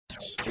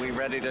We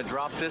ready to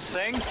drop this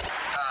thing?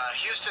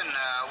 Houston,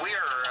 we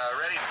are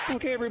ready.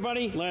 Okay,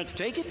 everybody, let's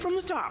take it from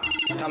the top.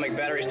 Atomic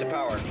batteries to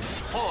power.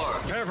 4.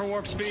 Prepare for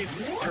warp speed.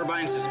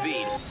 Turbines to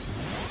speed.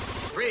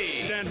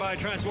 3. Stand by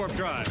transwarp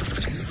drive.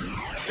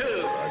 2.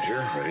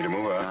 Roger, ready to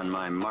move out. On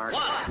my mark.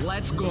 1.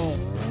 Let's go.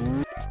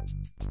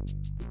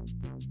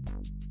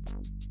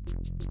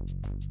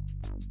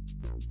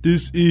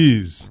 This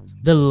is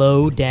The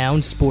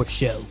Lowdown Sports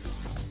Show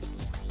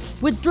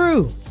with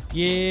Drew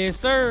Yes,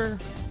 sir.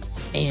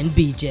 and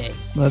BJ.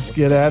 Let's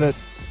get at it.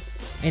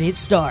 And it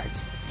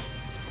starts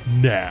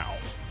now.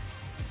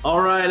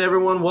 All right,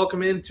 everyone,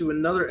 welcome into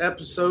another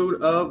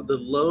episode of the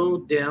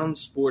Lowdown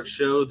Sports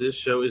Show. This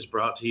show is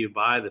brought to you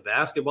by the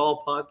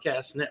Basketball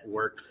Podcast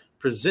Network,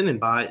 presented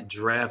by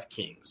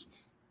DraftKings.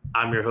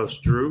 I'm your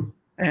host, Drew.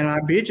 And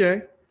I'm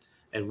BJ.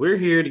 And we're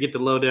here to get the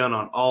lowdown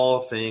on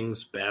all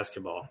things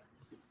basketball.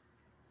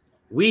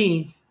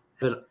 We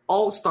have an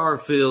all-star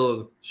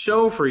filled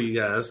show for you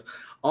guys.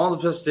 All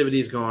the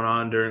festivities going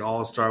on during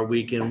All-Star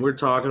Weekend. We're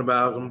talking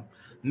about them,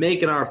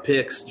 making our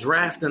picks,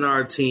 drafting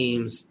our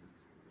teams,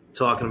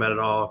 talking about it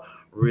all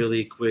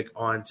really quick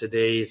on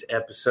today's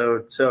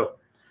episode. So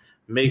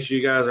make sure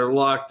you guys are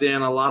locked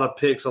in. A lot of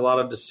picks, a lot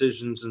of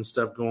decisions and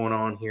stuff going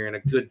on here, and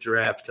a good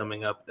draft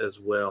coming up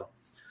as well.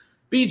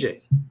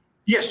 BJ.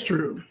 Yes,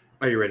 Drew.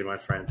 Are you ready, my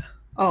friend?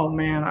 Oh,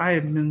 man, I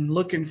have been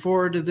looking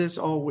forward to this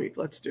all week.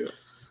 Let's do it.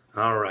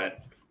 All right.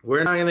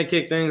 We're not going to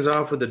kick things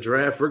off with the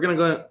draft. We're going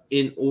to go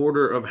in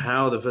order of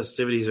how the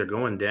festivities are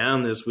going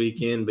down this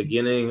weekend,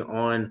 beginning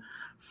on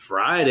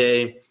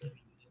Friday,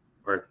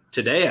 or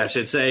today, I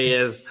should say,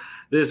 as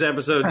this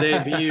episode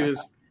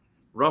debuts.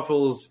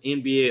 Ruffles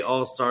NBA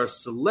All-Star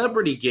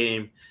Celebrity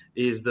Game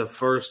is the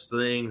first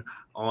thing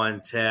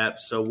on tap.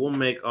 So we'll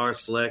make our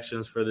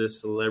selections for this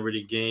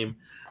celebrity game.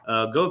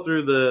 Go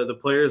through the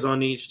players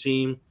on each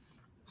team.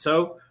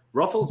 So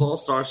Ruffles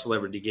All-Star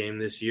Celebrity Game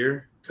this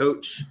year.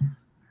 Coach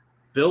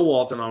Bill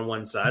Walton on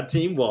one side,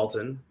 Team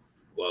Walton.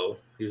 Whoa,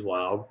 he's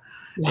wild.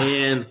 Wow.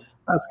 And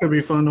That's going to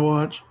be fun to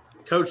watch.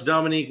 Coach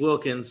Dominique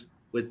Wilkins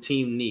with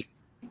Team Neek.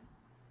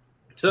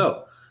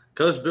 So,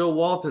 Coach Bill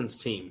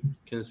Walton's team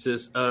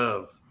consists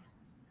of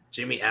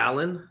Jimmy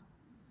Allen,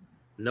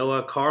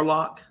 Noah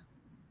Carlock,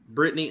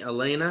 Brittany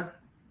Elena,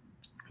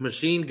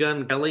 Machine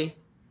Gun Kelly,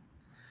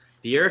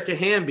 De'Erica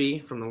Hamby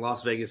from the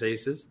Las Vegas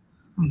Aces,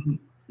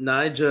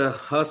 Nigel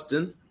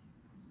Huston,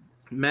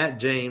 Matt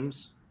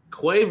James,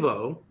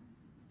 Quavo,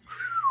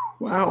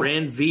 Wow.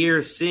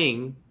 Ranveer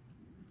Singh,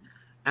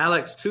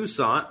 Alex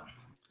Toussaint,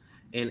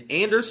 and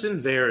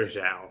Anderson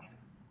Varejao.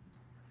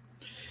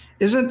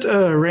 Isn't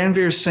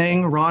Ranveer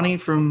Singh Ronnie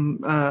from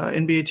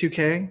NBA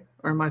 2K?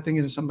 Or am I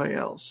thinking of somebody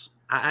else?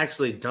 I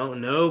actually don't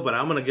know, but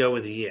I'm going to go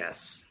with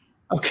yes.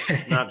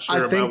 Okay. Not sure I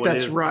about think what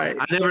that's his, right.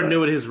 I never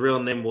knew what his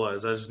real name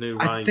was. I just knew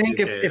Ronnie I think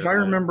 2K. if I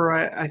remember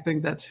right, I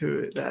think that's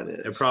who that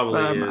is. It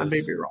probably is. I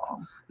may be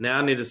wrong. Now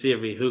I need to see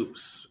if he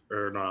hoops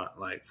or not,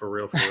 like for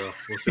real, for real.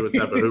 We'll see what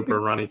type of hooper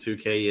Ronnie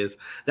 2K is.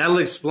 That'll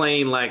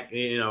explain, like,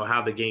 you know,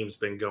 how the game's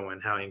been going,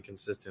 how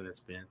inconsistent it's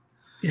been.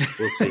 Yeah.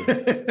 We'll see.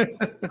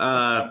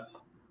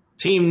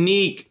 Team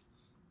Neek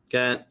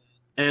got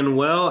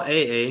Anuel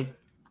AA,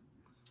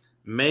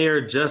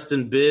 Mayor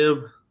Justin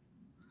Bibb,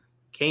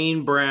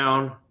 Kane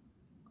Brown,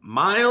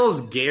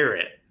 Myles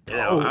Garrett. You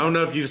know, I don't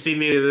know if you've seen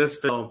any of this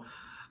film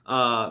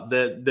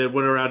that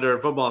went around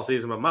during football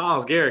season, but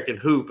Myles Garrett can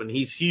hoop and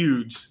he's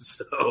huge.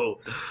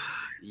 So,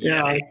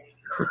 Yeah.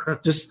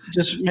 just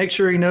make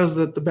sure he knows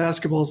that the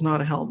basketball is not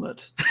a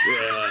helmet.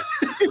 Yeah.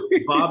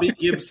 Bobby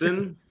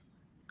Gibson,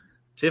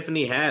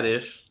 Tiffany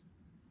Haddish,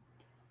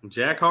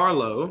 Jack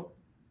Harlow,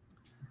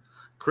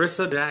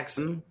 Krista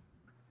Jackson,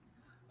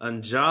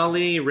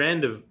 Anjali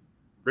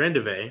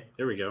Randave.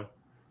 There we go.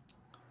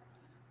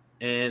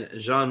 And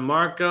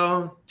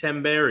Gianmarco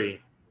Tamberi.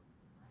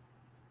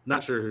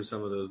 Not sure who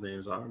some of those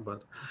names are,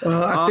 but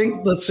I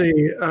think, let's see,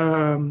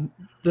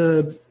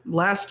 the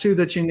last two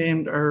that you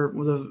named are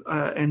the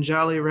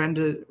Anjali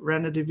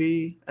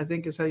Randave, I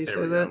think is how you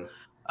say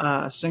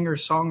that,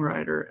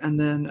 singer-songwriter, and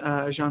then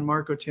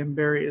Gianmarco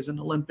Tamberi is an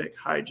Olympic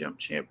high jump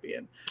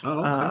champion. Oh,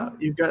 okay.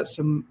 You've got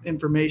some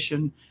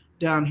information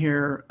down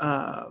here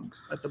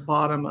at the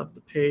bottom of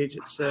the page.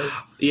 It says,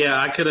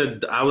 yeah,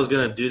 I was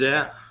going to do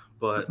that,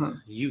 but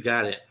you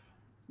got it.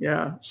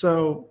 Yeah.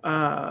 So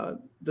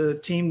the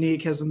Team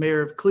Neek has the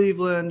mayor of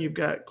Cleveland. You've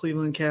got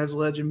Cleveland Cavs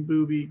legend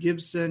Boobie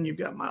Gibson. You've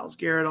got Myles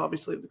Garrett,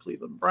 obviously, of the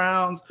Cleveland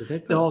Browns.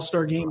 The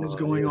All-Star game is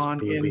going on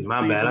in My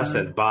Cleveland. bad. I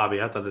said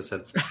Bobby. I thought it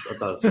said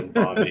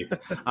Bobby.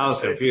 I was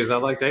confused. I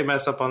was like, they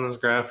messed up on this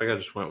graphic. I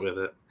just went with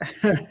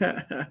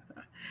it.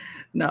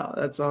 No,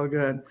 that's all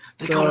good.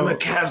 They call him a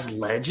Cavs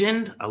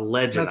legend? A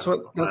legend. That's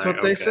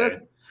what they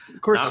said. Of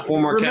course, not a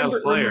former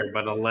Cavs player,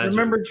 but a legend.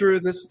 Remember, Drew,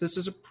 this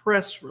is a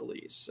press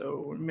release,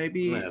 so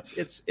maybe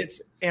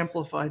it's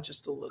amplified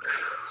just a little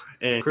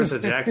bit. And Krista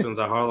Jackson's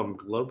a Harlem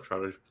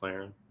Globetrotters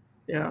player.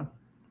 Yeah.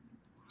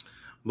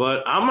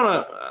 But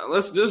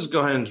let's just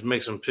go ahead and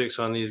make some picks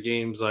on these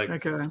games. Like,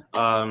 okay.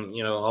 A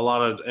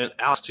lot of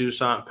Alex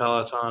Toussaint,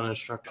 Peloton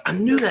instructor. I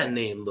knew that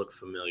name looked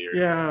familiar.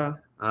 Yeah.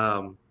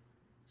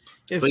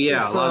 If, But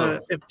yeah,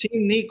 if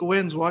Team Neek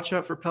wins, watch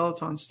out for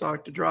Peloton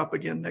stock to drop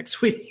again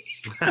next week.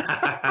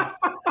 I'm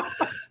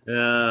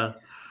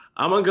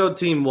gonna go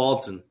Team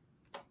Walton.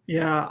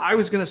 Yeah, I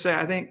was going to say,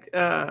 I think,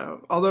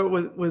 although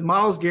with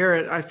Myles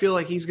Garrett, I feel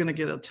like he's going to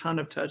get a ton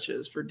of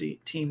touches for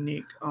Team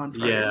Neek on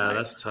Friday Yeah, night.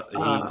 that's tough.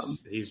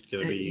 He's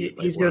going to be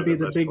he's going to be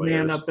the big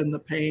players. man up in the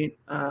paint.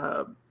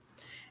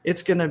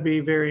 It's going to be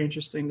very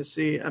interesting to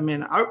see. I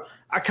mean,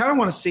 I kind of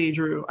want to see,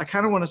 Drew, I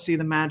kind of want to see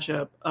the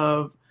matchup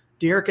of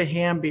De'Arica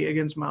Hamby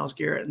against Myles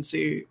Garrett and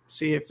see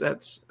if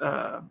that's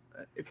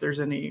if there's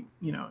any,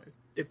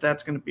 if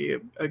that's going to be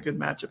a good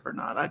matchup or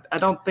not. I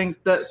don't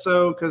think that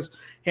so, because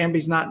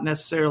Hamby's not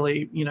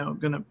necessarily,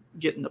 going to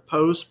get in the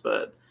post,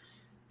 but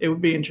it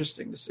would be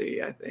interesting to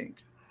see, I think.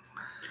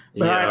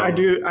 But Yeah. I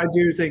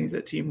do think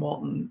that Team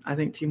Walton,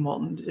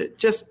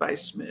 just by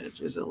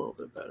smidge, is a little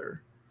bit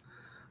better.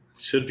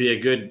 Should be a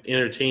good,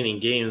 entertaining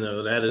game,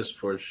 though. That is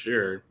for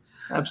sure.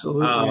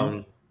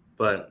 Absolutely.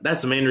 But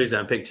that's the main reason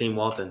I picked Team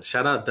Walton.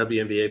 Shout out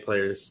WNBA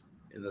players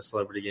in the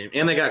celebrity game.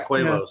 And they got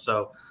Quavo, Yeah.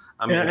 so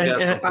they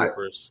got some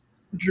poopers.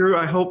 Drew,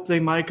 I hope they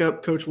mic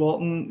up Coach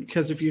Walton,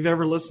 because if you've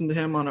ever listened to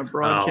him on a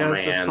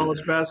broadcast man. of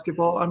college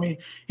basketball, I mean,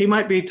 he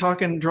might be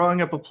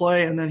drawing up a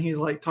play, and then he's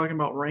like talking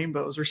about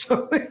rainbows or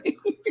something.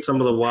 Some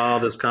of the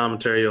wildest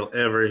commentary you'll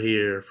ever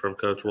hear from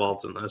Coach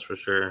Walton, that's for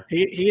sure.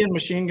 He and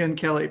Machine Gun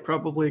Kelly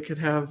probably could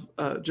have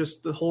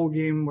just the whole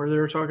game where they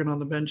were talking on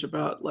the bench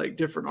about like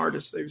different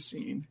artists they've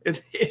seen.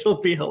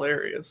 It'll be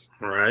hilarious.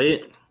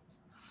 Right?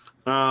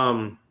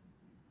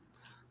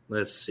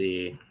 Let's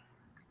see.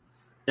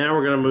 Now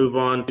we're going to move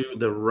on to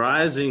the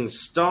Rising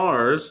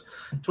Stars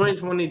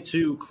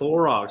 2022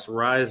 Clorox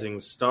Rising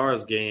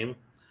Stars game.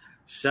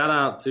 Shout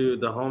out to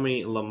the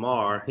homie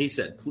Lamar. He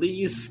said,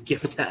 please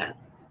skip that.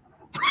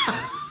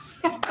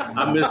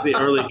 I missed the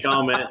early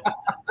comment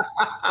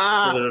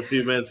a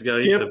few minutes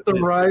ago. Skip the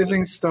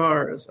Rising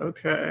Stars.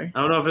 Okay.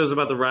 I don't know if it was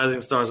about the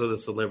Rising Stars or the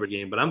celebrity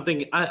game, but I'm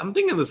thinking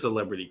the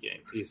celebrity game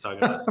he's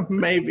talking about.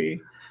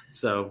 Maybe.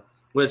 So,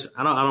 which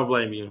I don't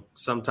blame you.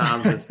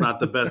 Sometimes it's not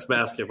the best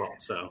basketball,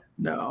 so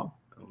no.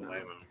 I don't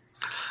blame him.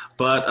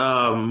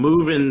 But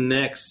moving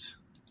next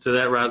to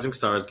that Rising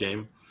Stars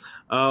game,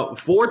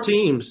 4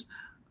 teams.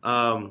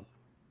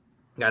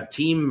 Got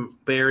Team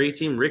Barry,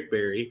 Team Rick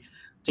Barry,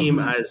 Team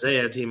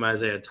Isaiah, Team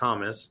Isaiah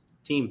Thomas,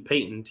 Team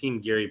Peyton, Team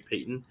Gary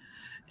Payton,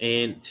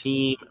 and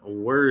Team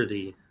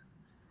Worthy,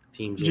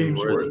 Team James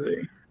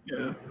Worthy.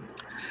 Yeah.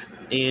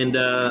 And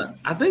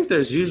I think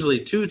there's usually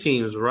 2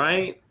 teams,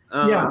 right?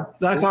 Yeah,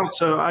 I thought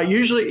so.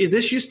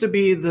 This used to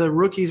be the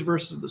rookies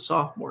versus the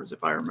sophomores,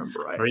 if I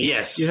remember right.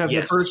 Yes. You have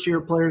the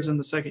first-year players and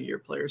the second-year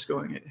players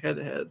going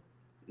head-to-head.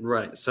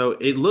 Right. So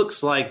it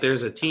looks like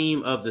there's a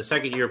team of the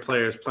second-year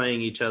players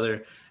playing each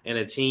other and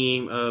a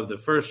team of the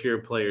first-year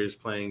players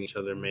playing each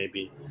other,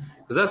 maybe.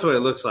 Because that's what it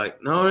looks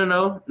like. No.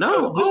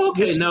 It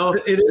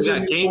is a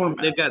new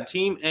format. They've got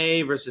Team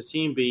A versus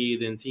Team B,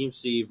 then Team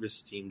C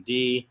versus Team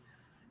D,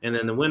 and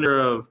then the winner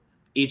of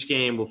each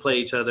game will play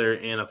each other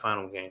in a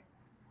final game.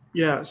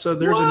 Yeah, so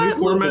there's a new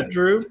format,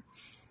 Drew.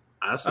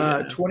 I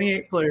see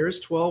 28 players,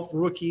 12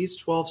 rookies,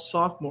 12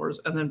 sophomores,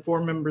 and then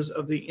 4 members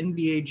of the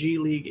NBA G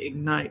League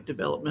Ignite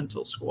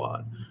developmental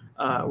squad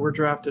were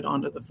drafted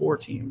onto the 4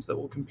 teams that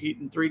will compete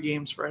in 3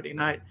 games Friday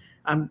night.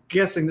 I'm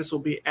guessing this will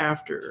be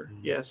after.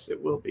 Yes,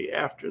 it will be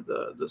after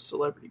the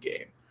celebrity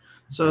game.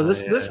 So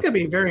this could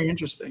be very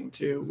interesting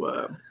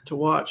to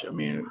watch. I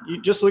mean,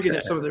 you just looking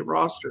at some of the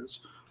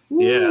rosters.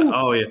 Woo. Yeah.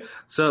 Oh, yeah.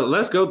 So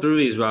let's go through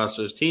these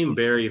rosters. Team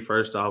Barry,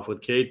 first off, with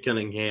Cade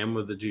Cunningham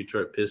of the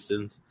Detroit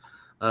Pistons.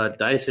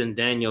 Dyson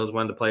Daniels,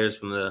 one of the players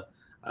from the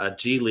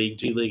G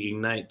League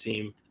Ignite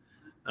team.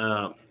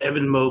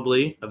 Evan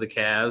Mobley of the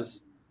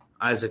Cavs.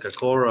 Isaac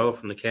Okoro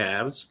from the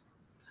Cavs.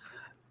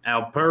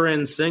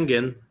 Alperen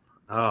Sengun.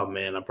 Oh,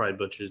 man, I probably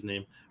butchered his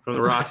name. From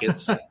the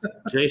Rockets.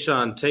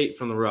 Jayshawn Tate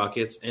from the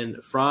Rockets.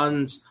 And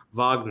Franz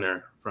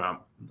Wagner from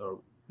the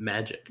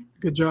Magic.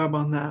 Good job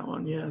on that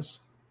one, yes.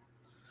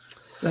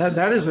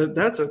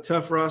 That's a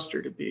tough roster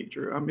to beat,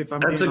 Drew. I mean,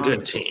 that's a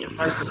good team.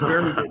 That's a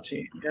very good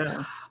team.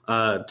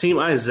 Yeah. Team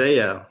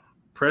Isaiah,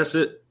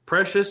 Precious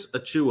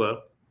Achua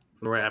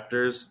from the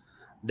Raptors,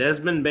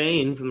 Desmond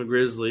Bane from the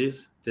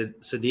Grizzlies,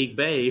 Sadiq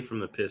Bey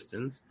from the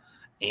Pistons,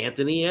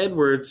 Anthony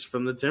Edwards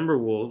from the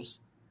Timberwolves,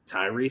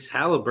 Tyrese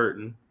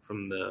Halliburton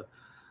from the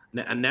 –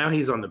 now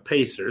he's on the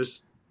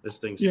Pacers. This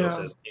thing still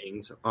says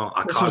Kings. Oh,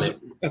 I caught it.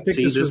 I think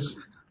this was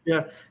 –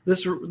 yeah,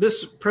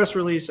 this press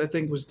release I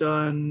think was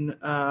done.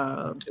 It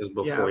was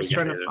before I was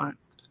trying to find.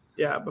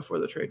 Yeah, before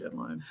the trade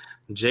deadline.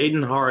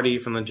 Jaden Hardy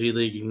from the G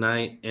League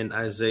Ignite and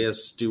Isaiah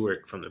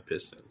Stewart from the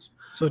Pistons.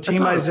 So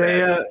Team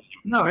Isaiah,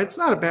 no, it's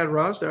not a bad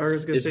roster. I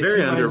was going to say it's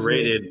very Team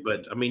underrated, Isaiah.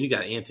 But I mean, you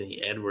got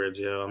Anthony Edwards.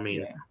 I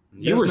mean,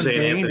 you Desmond were saying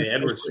Bane Anthony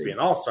Edwards should be an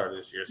All-Star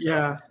this year. So.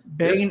 Yeah,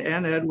 Bane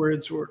and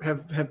Edwards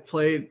have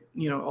played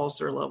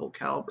All-Star level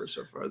caliber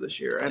so far this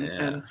year,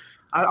 and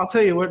I'll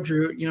tell you what,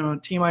 Drew.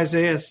 Team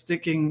Isaiah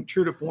sticking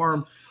true to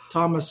form.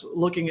 Thomas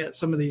looking at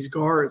some of these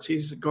guards,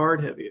 he's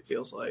guard heavy. It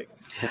feels like.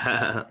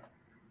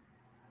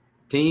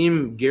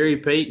 Team Gary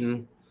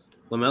Payton,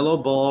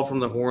 LaMelo Ball from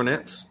the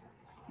Hornets.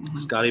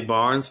 Scotty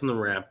Barnes from the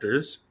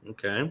Raptors.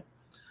 Okay.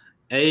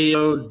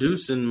 Ayo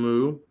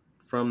Dosunmu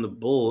from the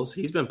Bulls.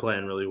 He's been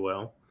playing really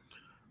well.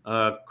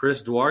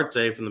 Chris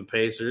Duarte from the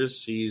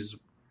Pacers. He's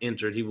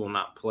injured. He will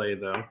not play,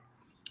 though.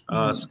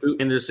 Scoot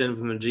Henderson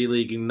from the G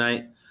League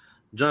Ignite.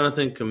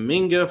 Jonathan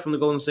Kuminga from the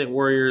Golden State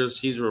Warriors.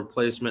 He's a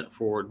replacement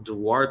for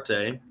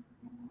Duarte.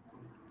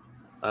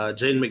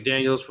 Jaden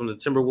McDaniels from the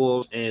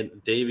Timberwolves. And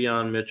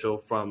Davion Mitchell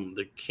from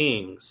the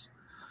Kings.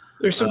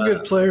 There's some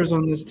good players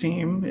on this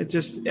team. It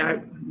just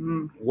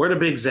where the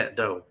bigs at,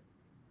 though?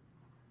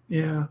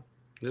 Yeah,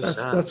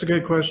 that's a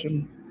good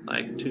question.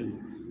 Like 2,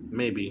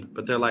 maybe,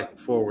 but they're like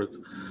forwards.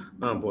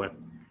 Oh boy.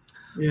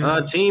 Yeah.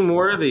 Team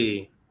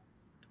Worthy.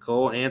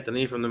 Cole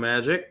Anthony from the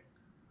Magic.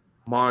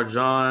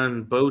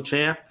 Marjon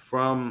Beauchamp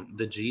from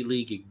the G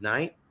League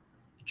Ignite.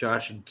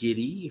 Josh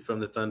Giddey from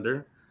the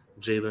Thunder.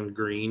 Jalen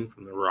Green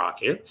from the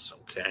Rockets.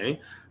 Okay.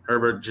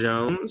 Herbert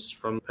Jones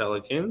from the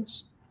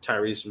Pelicans.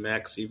 Tyrese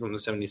Maxey from the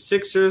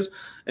 76ers.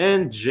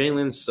 And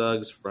Jalen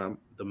Suggs from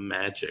the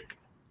Magic.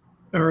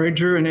 All right,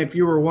 Drew, and if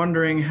you were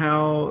wondering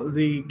how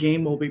the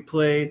game will be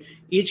played,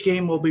 each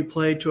game will be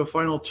played to a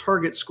final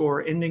target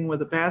score ending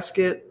with a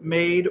basket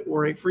made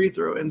or a free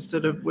throw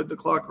instead of with the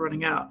clock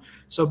running out.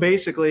 So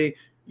basically,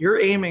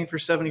 you're aiming for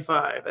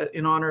 75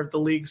 in honor of the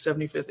league's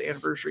 75th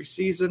anniversary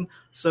season.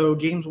 So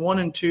games 1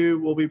 and 2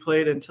 will be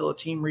played until a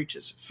team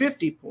reaches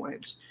 50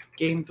 points.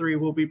 Game 3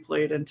 will be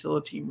played until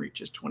a team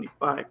reaches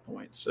 25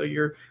 points. So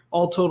you're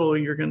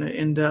going to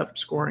end up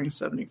scoring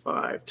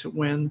 75 to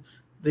win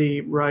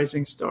the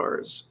Rising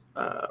Stars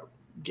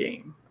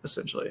game,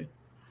 essentially.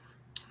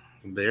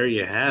 There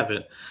you have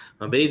it.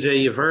 Now,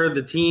 BJ, you've heard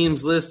the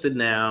teams listed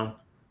now.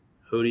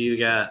 Who do you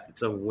got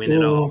to win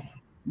it all?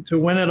 To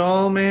win it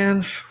all,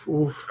 man.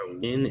 Oof. To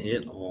win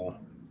it all.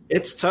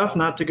 It's tough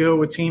not to go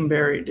with Team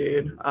Barry,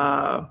 dude.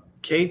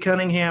 Cade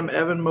Cunningham,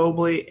 Evan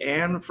Mobley,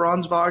 and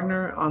Franz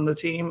Wagner on the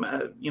team.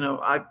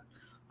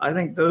 I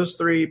think those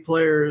 3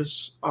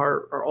 players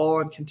are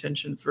all in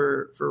contention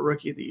for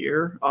Rookie of the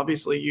Year.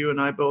 Obviously, you and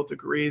I both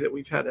agree that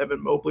we've had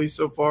Evan Mobley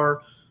so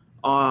far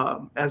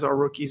as our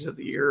Rookie of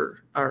the Year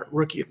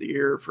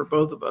for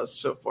both of us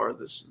so far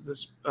this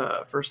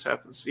first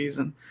half of the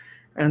season.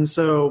 And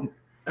so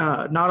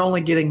not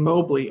only getting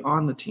Mobley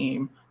on the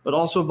team, but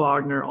also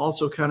Wagner,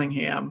 also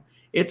Cunningham,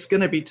 it's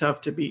going to be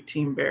tough to beat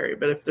Team Barry.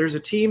 But if there's a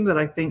team that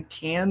I think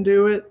can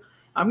do it,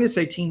 I'm going to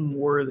say Team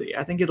Worthy.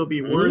 I think it'll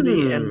be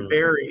Worthy and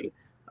Barry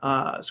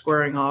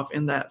squaring off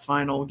in that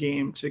final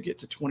game to get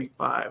to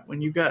 25.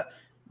 When you've got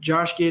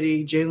Josh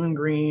Giddey, Jalen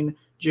Green,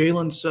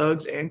 Jalen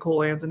Suggs, and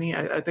Cole Anthony,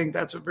 I think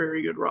that's a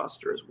very good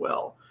roster as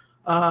well.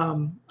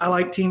 I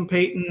like Team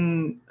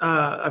Peyton.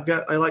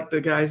 I like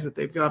the guys that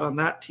they've got on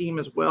that team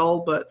as well,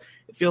 but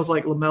it feels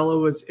like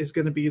LaMelo is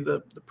going to be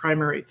the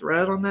primary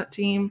threat on that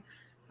team.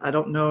 I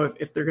don't know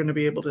if they're going to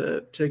be able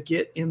to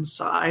get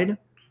inside.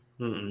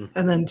 And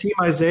then Team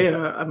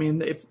Isaiah, I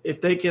mean,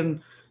 if they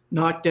can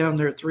knock down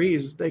their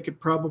threes, they could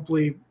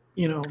probably,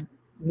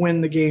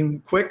 win the game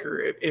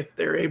quicker if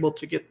they're able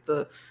to get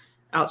the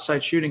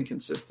outside shooting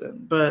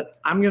consistent. But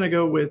I'm going to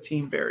go with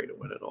Team Barry to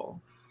win it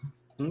all.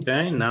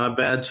 Okay, not a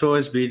bad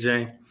choice,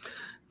 BJ.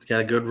 It's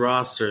got a good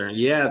roster.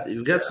 Yeah,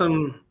 you've got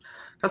some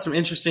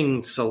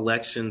interesting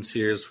selections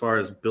here as far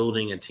as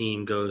building a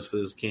team goes for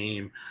this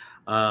game.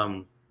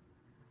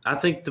 I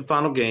think the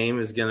final game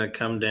is going to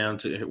come down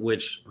to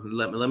which.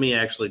 Let me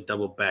actually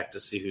double back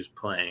to see who's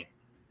playing.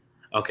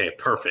 Okay,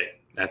 perfect.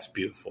 That's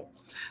beautiful.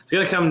 It's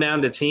going to come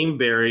down to Team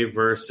Barry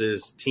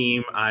versus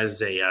Team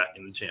Isaiah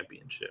in the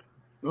championship.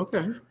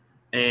 Okay.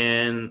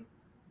 And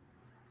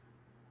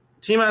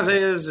Team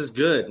Isaiah is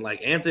good.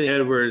 Like Anthony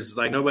Edwards,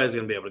 like nobody's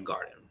going to be able to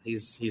guard him.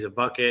 He's a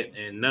bucket,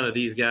 and none of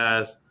these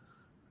guys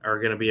are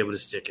going to be able to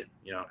stick it.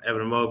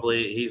 Evan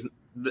Mobley,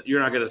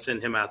 you're not going to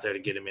send him out there to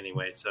get him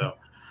anyway. So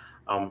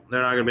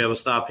they're not going to be able to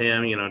stop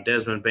him.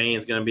 Desmond Bain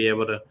is going to be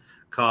able to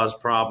cause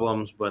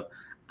problems. But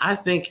I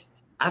think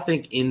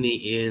in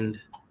the end,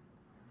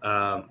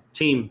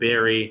 Team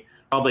Barry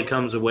probably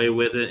comes away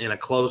with it in a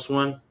close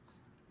one.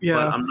 Yeah.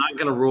 But I'm not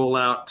going to rule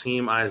out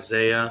Team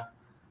Isaiah.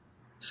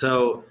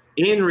 So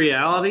in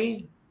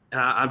reality,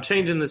 I'm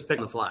changing this pick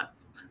on the fly.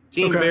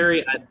 Team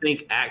Barry, I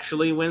think,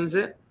 actually wins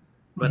it,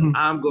 but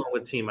I'm going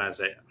with Team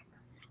Isaiah.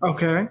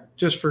 Okay,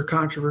 just for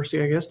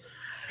controversy, I guess.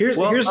 Here's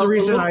the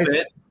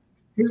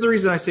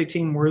reason I say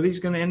Team Worthy is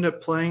going to end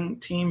up playing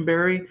Team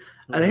Barry.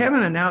 They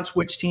haven't announced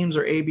which teams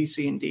are A, B,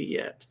 C, and D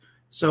yet.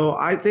 So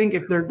I think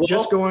if they're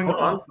just going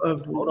off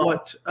of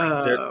what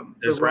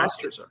the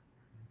rosters are.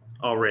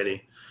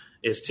 Already.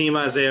 It's Team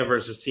Isaiah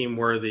versus Team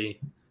Worthy,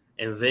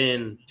 and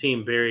then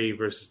Team Barry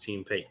versus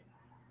Team Peyton.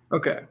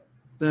 Okay.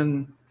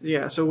 Then,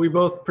 yeah, so we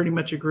both pretty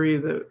much agree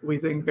that we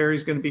think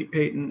Barry's going to beat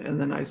Peyton, and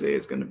then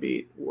Isaiah's going to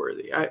beat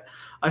Worthy.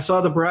 I saw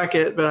the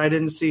bracket, but I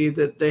didn't see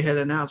that they had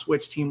announced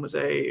which team was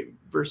A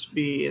versus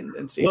B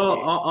and C. Well,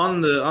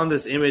 on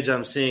this image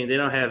I'm seeing, they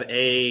don't have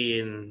A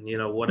and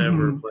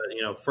whatever, but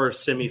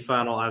first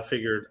semifinal, I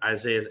figured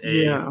Isaiah's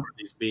A and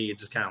Worthy's B. It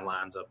just kind of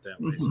lines up that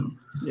way. So,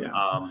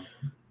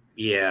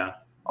 yeah.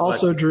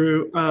 Also,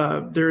 Drew,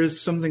 there is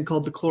something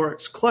called the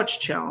Clorox Clutch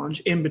Challenge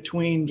in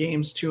between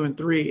games 2 and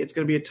 3. It's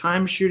going to be a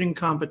time shooting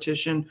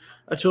competition.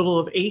 A total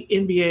of 8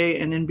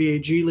 NBA and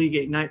NBA G League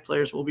Ignite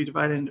players will be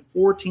divided into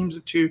 4 teams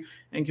of 2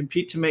 and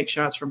compete to make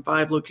shots from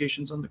 5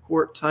 locations on the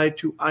court tied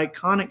to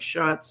iconic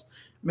shots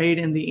made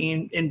in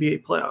the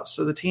NBA playoffs.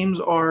 So the teams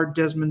are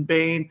Desmond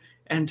Bane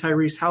and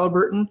Tyrese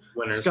Halliburton,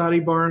 Winners. Scotty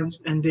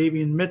Barnes, and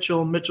Davion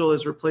Mitchell. Mitchell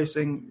is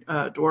replacing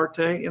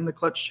Duarte in the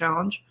Clutch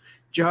Challenge.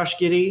 Josh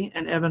Giddey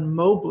and Evan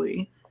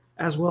Mobley,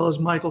 as well as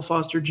Michael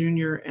Foster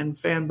Jr. and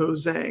Fanbo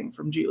Zhang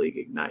from G League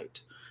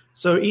Ignite.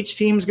 So each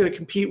team is going to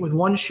compete with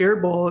one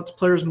shared ball. Its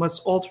players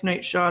must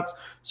alternate shots,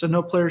 so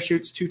no player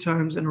shoots 2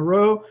 times in a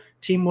row.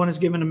 Team 1 is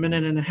given a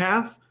minute and a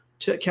half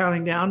to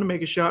counting down to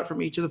make a shot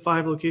from each of the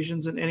 5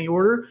 locations in any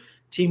order.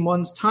 Team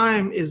 1's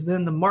time is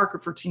then the marker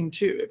for Team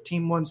 2. If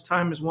Team 1's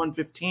time is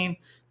 1:15,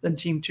 then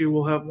Team 2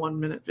 will have 1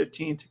 minute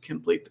 15 to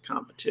complete the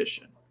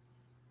competition.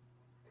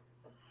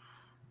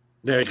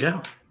 There you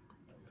go.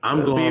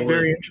 It'll be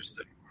very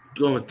interesting.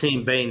 Going with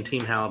Team Bane,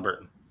 Team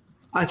Halliburton.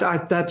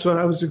 That's what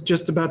I was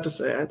just about to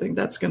say. I think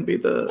that's going to be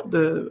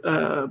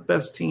the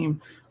best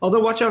team. Although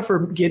watch out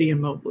for Giddey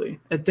and Mobley.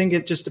 I think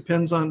it just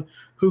depends on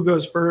who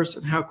goes first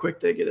and how quick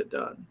they get it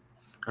done.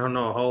 I don't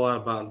know a whole lot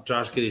about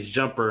Josh Giddey's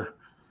jumper.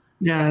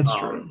 Yeah, that's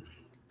true.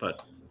 But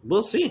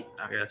we'll see,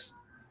 I guess.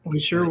 We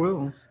sure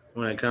will.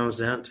 When it comes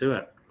down to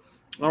it.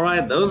 All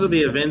right, those are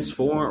the events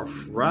for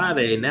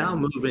Friday. Now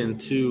moving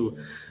to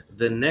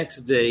the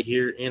next day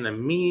here in a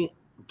minute,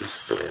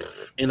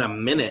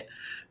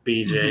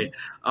 BJ.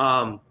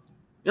 I'm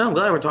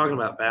glad we're talking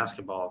about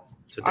basketball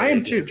today. I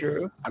am too,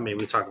 Drew. I mean,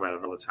 we talk about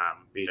it all the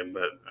time, BJ,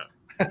 but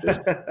just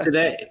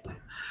today,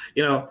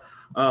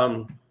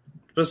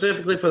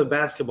 specifically for the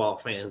basketball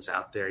fans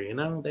out there,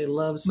 they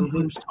love some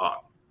hoops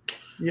talk.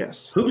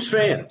 Yes. Hoops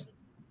fans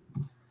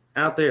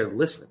out there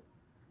listening.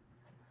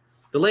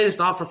 The latest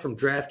offer from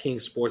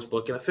DraftKings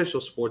Sportsbook, an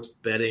official sports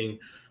betting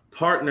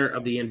partner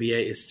of the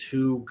NBA, is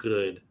too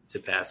good to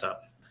pass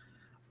up.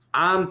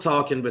 I'm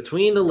talking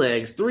between the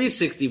legs,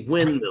 360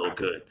 windmill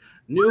good.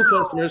 New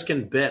customers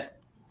can bet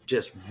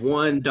just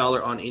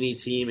 $1 on any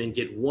team and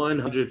get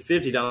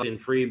 $150 in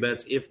free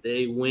bets if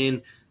they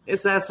win.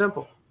 It's that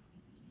simple.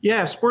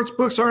 Yeah, sports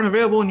books aren't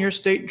available in your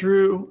state,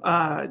 Drew.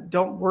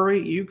 Don't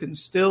worry, you can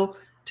still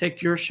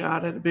take your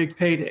shot at a big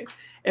payday.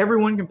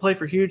 Everyone can play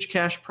for huge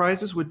cash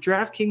prizes with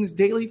DraftKings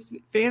daily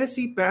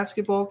fantasy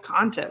basketball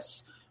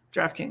contests.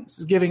 DraftKings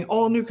is giving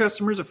all new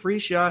customers a free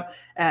shot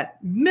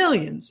at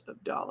millions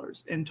of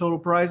dollars in total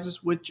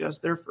prizes with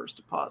just their first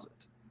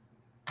deposit.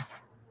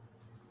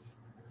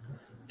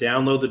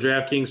 Download the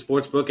DraftKings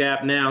Sportsbook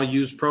app now.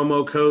 Use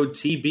promo code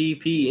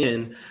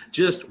TBPN.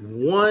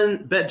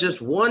 Bet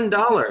just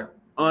 $1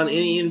 on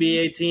any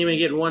NBA team and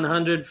get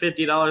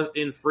 $150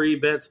 in free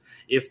bets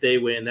if they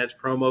win. That's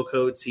promo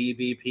code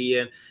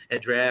TBPN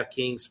at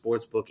DraftKings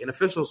Sportsbook, an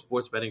official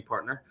sports betting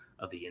partner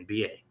of the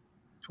NBA.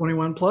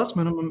 21 plus,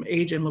 minimum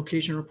age and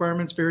location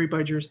requirements vary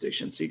by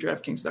jurisdiction. See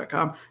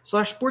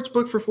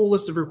DraftKings.com/sportsbook for full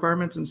list of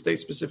requirements and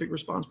state-specific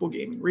responsible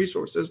gaming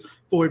resources.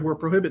 Void where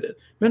prohibited.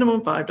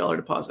 Minimum $5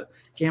 deposit.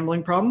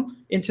 Gambling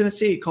problem? In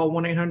Tennessee, call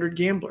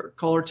 1-800-GAMBLER.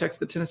 Call or text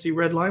the Tennessee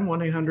Red Line,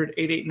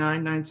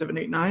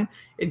 1-800-889-9789.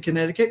 In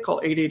Connecticut,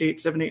 call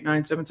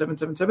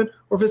 888-789-7777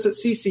 or visit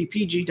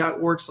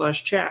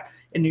ccpg.org/chat.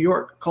 In New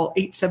York, call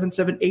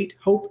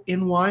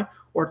 877-8-HOPE-NY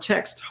or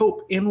text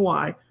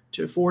HOPE-NY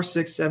to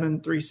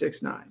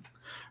 467-369.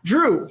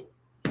 Drew,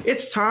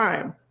 it's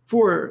time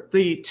for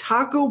the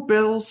Taco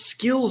Bell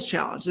Skills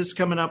Challenge. This is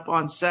coming up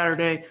on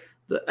Saturday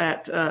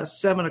at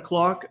 7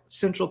 o'clock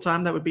Central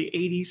Time. That would be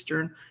 8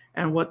 Eastern.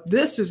 And what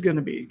this is going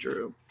to be,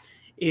 Drew,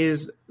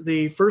 is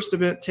the first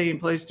event taking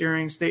place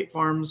during State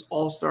Farm's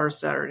All-Star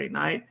Saturday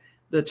night.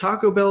 The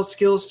Taco Bell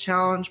Skills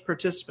Challenge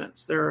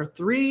participants. There are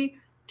 3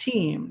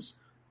 teams.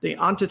 The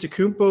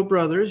Antetokounmpo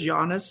brothers,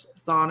 Giannis,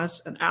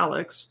 Thanos, and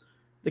Alex.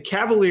 The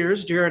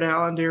Cavaliers, Jared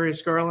Allen,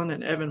 Darius Garland,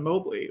 and Evan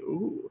Mobley.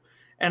 Ooh.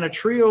 And a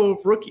trio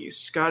of rookies,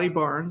 Scotty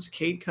Barnes,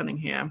 Cade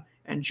Cunningham,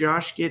 and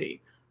Josh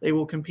Giddey. They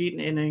will compete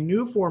in a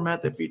new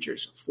format that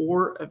features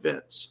 4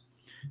 events.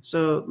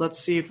 So let's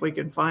see if we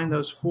can find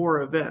those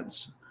 4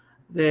 events.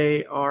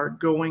 They are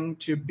going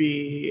to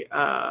be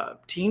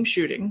team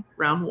shooting,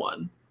 round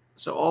 1.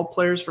 So all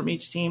players from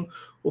each team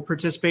will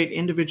participate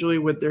individually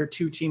with their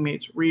 2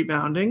 teammates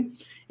rebounding.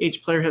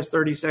 Each player has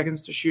 30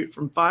 seconds to shoot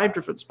from 5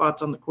 different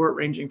spots on the court,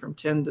 ranging from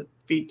 10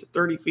 feet to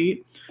 30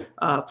 feet.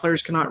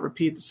 Players cannot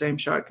repeat the same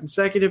shot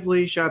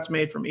consecutively. Shots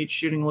made from each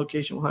shooting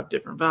location will have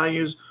different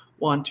values,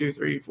 1, 2,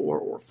 3, 4,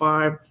 or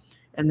 5.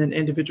 And then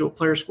individual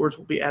player scores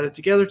will be added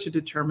together to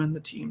determine the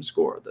team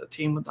score. The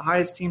team with the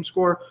highest team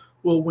score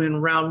will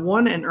win round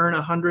 1 and earn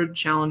 100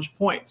 challenge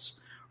points.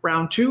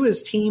 Round 2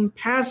 is team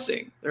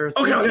passing. There are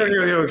Okay.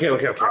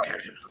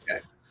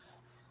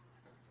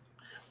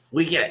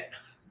 We get it.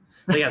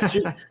 They got to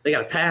shoot. They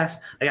got to pass.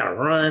 They got to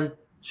run.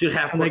 Shoot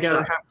half. And they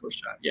got a half-court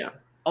shot. Yeah.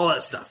 All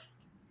that stuff.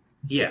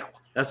 Yeah,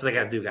 that's what they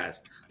got to do,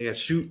 guys. They got to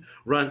shoot,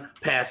 run,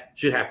 pass,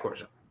 shoot half-court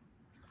shot.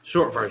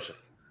 Short version.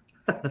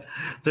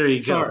 There you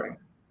go. Sorry.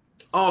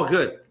 All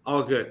good.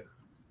 All good.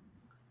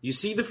 You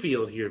see the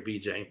field here,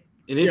 BJ.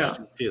 An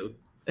interesting field.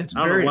 It's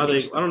I very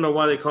don't know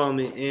why they call them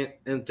the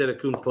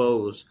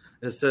Antetokounmpos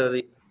instead of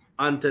the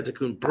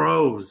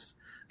Antetokounmpros.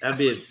 That'd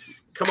be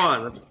come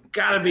on, that's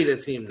got to be the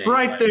team name.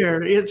 right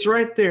there. It's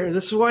right there.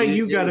 This is why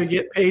you got to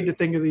get paid to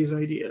think of these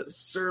ideas.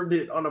 Served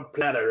it on a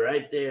platter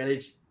right there, and they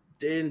just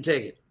didn't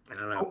take it. I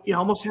don't know. Oh, you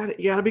almost had it.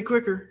 You got to be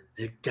quicker.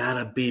 It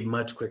got to be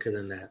much quicker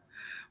than that.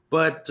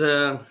 But,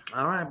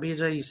 all right,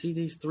 BJ, you see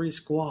these three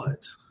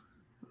squads.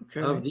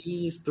 Okay. Of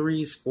these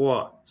three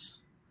squads,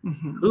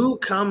 Mhm. who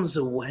comes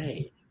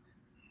away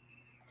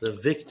the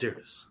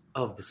victors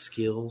of the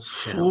skills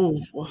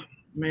challenge? Oh,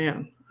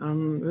 man.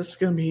 This is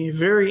going to be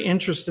very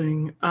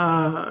interesting.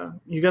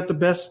 You got the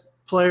best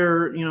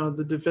player,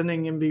 the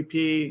defending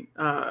MVP,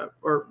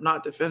 or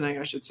not defending,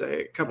 I should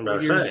say, a couple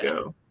of years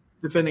ago,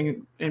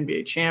 defending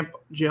NBA champ,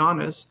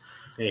 Giannis.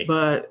 Hey.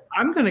 But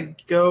I'm going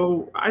to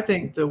go, I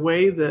think the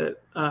way that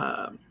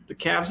the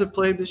Cavs have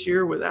played this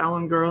year with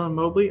Allen, Garland,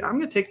 Mobley, I'm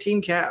going to take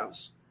Team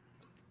Cavs.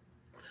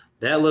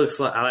 That looks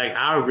like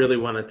I really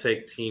want to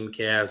take Team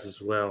Cavs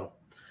as well.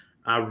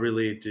 I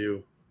really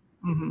do.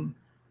 Mm-hmm.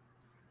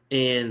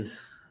 And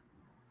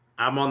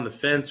I'm on the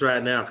fence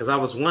right now because I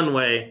was one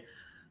way,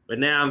 but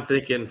now I'm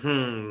thinking,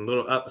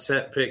 little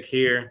upset pick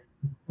here.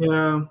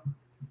 Yeah.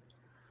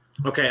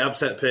 Okay,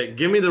 upset pick.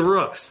 Give me the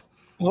Rooks.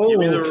 Oh, Give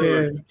me the okay.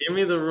 Rooks. Give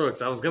me the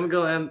Rooks. I was going to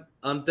go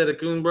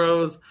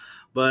Antetokounmpo,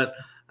 but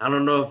I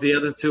don't know if the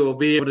other two will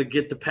be able to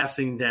get the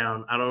passing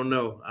down. I don't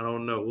know.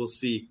 We'll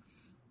see.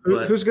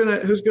 But Who's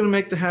gonna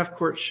make the half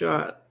court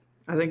shot?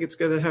 I think it's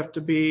gonna have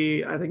to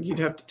be. I think you'd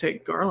have to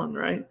take Garland,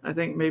 right? I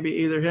think maybe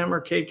either him or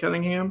Cade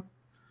Cunningham.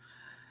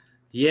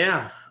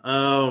 yeah,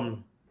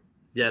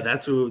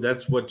 that's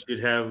what you'd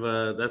have.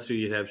 That's who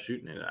you'd have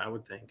shooting it. I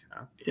would think.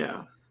 Huh?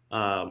 Yeah.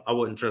 I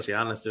wouldn't trust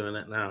Giannis doing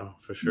it now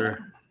for sure.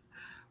 No.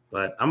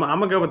 But I'm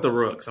gonna go with the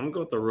Rooks. I'm gonna go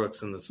with the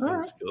Rooks in the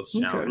skills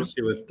challenge. Okay. We'll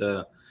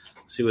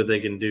see what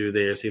they can do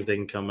there. See if they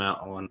can come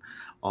out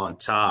on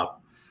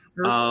top.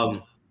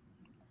 Perfect.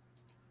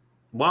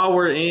 While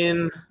we're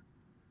in,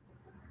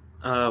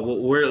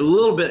 we're a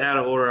little bit out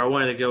of order. I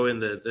wanted to go in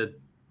the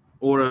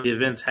order of the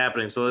events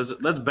happening. So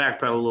let's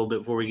backpedal a little bit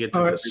before we get to.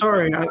 All right,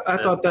 sorry, I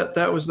thought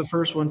that was the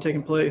first one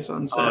taking place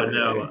on Saturday.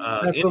 Oh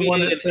no, that's NBA the one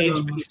that said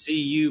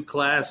HBCU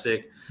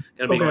Classic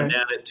going to be going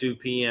down at 2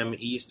 p.m.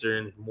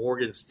 Eastern.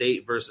 Morgan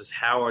State versus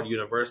Howard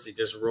University.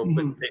 Just real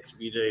quick picks,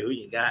 BJ. Who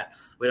you got?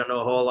 We don't know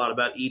a whole lot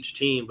about each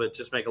team, but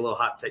just make a little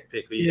hot take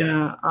pick. Who you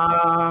got?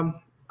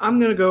 I'm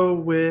going to go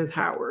with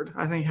Howard.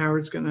 I think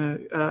Howard's going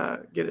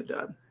to get it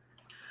done.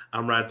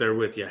 I'm right there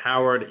with you.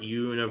 Howard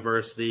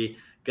University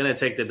going to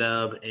take the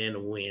dub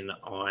and win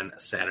on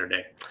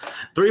Saturday.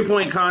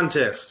 3-point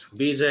contest,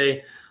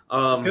 BJ.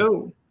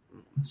 Go.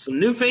 Some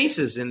new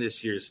faces in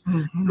this year's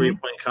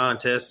 3-point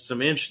contest.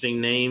 Some interesting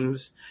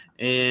names.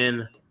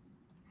 And,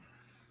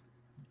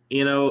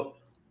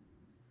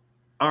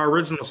 our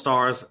original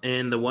stars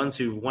and the ones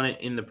who won it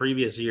in the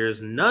previous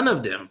years, none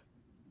of them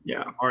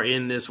are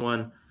in this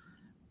one.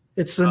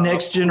 It's the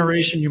next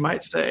generation, you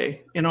might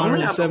say, in honor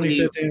of the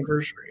 75th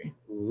anniversary.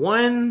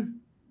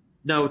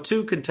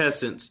 2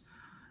 contestants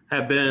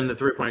have been in the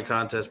 3-point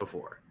contest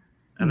before.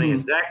 I think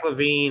it's Zach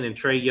LaVine and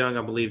Trae Young,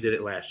 I believe, did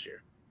it last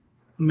year.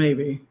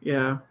 Maybe,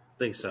 yeah. I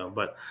think so.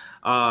 But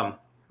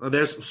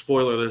there's some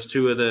spoiler. There's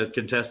 2 of the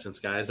contestants,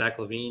 guys, Zach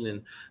LaVine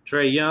and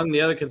Trae Young.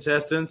 The other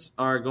contestants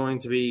are going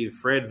to be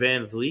Fred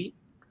VanVleet,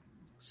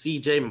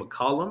 C.J.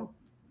 McCollum,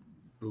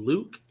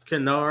 Luke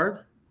Kennard,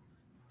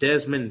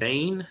 Desmond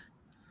Bane,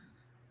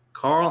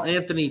 Karl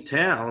Anthony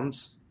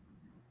Towns,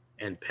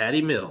 and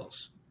Patty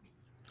Mills.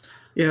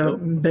 Yeah,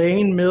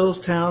 Bane, Mills,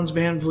 Towns,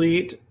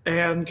 VanVleet,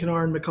 and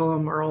Kennard and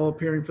McCollum are all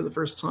appearing for the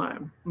first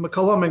time.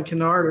 McCollum and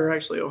Kennard are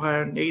actually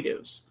Ohio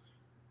natives.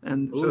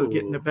 And so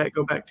getting to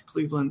go back to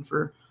Cleveland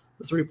for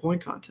the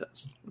 3-point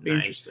contest would be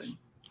interesting.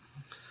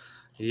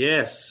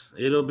 Yes,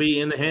 it'll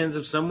be in the hands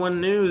of someone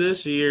new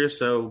this year,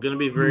 so going to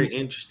be very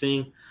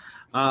interesting.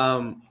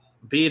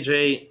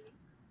 BJ,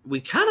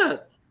 we kind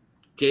of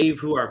gave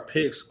who our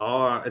picks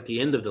are at the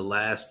end of the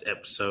last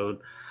episode.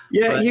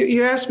 Yeah,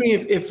 you asked me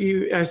if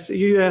you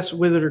asked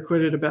with it or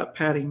quit it about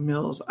Patty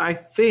Mills. I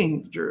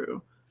think,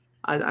 Drew,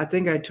 I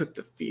think I took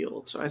the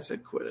field, so I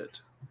said quit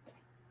it.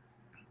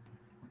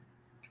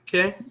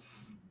 Okay.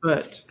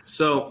 But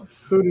so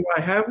who do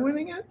I have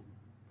winning it?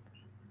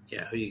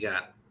 Yeah, who you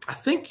got? I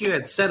think you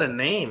had said a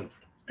name.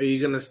 Are you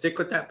going to stick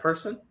with that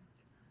person?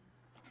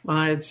 Well,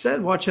 I had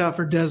said watch out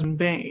for Desmond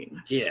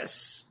Bane.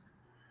 Yes.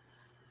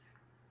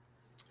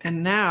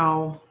 And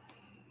now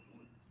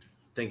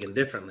thinking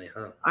differently,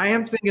 huh? I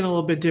am thinking a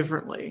little bit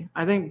differently.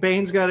 I think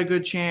Bane's got a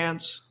good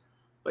chance.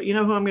 But you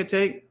know who I'm going to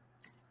take?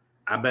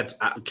 I bet.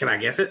 Can I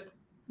guess it?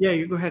 Yeah,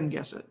 you go ahead and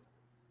guess it.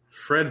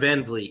 Fred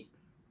VanVleet.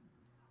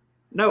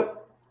 No.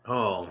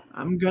 Oh.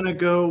 I'm going to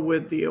go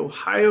with the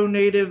Ohio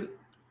native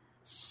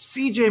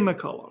C.J.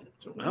 McCollum.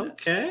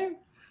 Okay.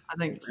 I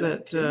think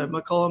that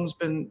McCollum's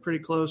been pretty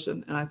close,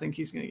 and I think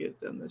he's going to get it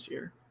done this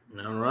year.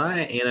 All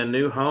right. In a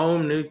new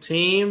home, new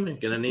team. Going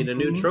to need a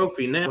new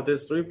trophy now with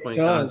this 3-point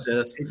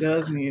contest. He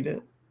does need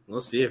it. We'll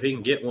see if he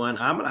can get one.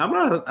 I'm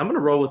gonna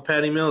roll with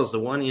Patty Mills, the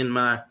one in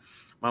my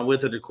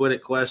with it or quit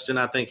it question.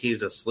 I think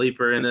he's a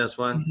sleeper in this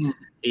one. Mm-hmm.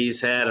 He's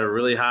had a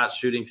really hot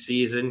shooting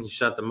season. He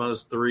shot the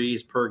most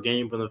threes per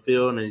game from the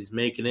field, and he's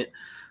making it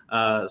he's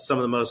doing some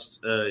of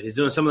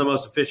the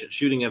most efficient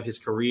shooting of his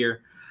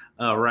career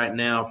right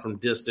now from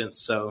distance.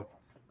 So,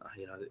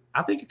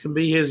 I think it could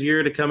be his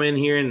year to come in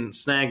here and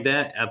snag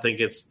that. I think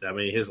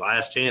his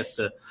last chance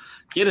to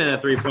get in a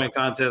 3-point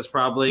contest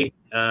probably.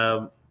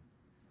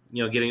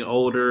 Getting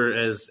older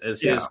as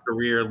his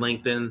career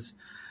lengthens.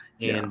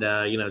 And,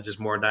 just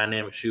more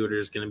dynamic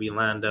shooters going to be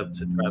lined up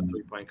to try the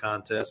 3-point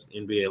contest.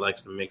 NBA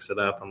likes to mix it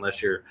up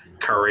unless you're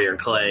Curry or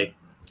Clay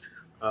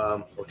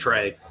or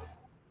Trey.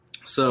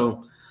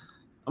 So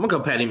I'm going to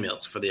go Patty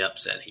Mills for the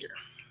upset here.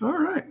 All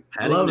right.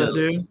 Patty Love Mills.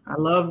 it, dude. I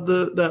love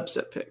the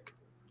upset pick.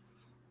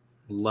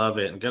 Love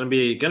it. Going to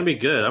be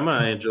good. I'm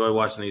going to enjoy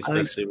watching these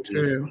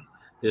festivities too.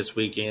 This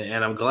weekend.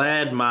 And I'm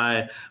glad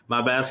my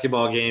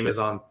basketball game is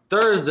on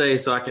Thursday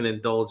so I can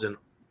indulge in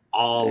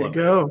all of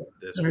it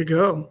this week. There you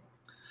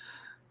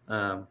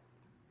go.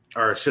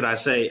 Or should I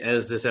say,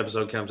 as this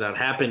episode comes out,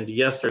 happened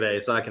yesterday,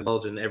 so I can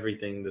indulge in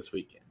everything this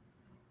weekend.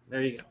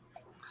 There you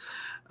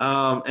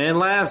go. And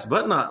last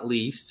but not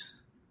least,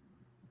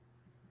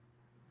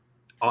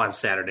 on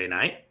Saturday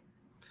night,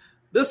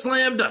 the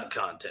Slam Dunk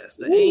Contest,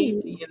 the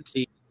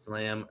AT&T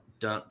Slam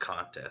Dunk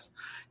Contest.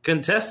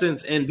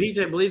 Contestants, and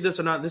BJ, believe this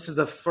or not, this is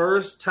the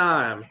first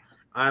time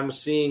I'm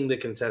seeing the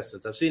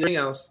contestants. I've seen everything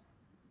else,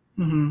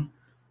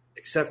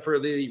 except for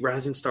the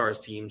Rising Stars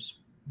teams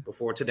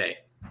before today.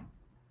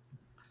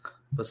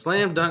 But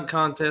Slam Dunk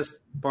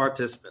Contest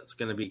participants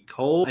going to be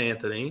Cole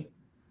Anthony.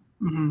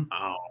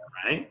 All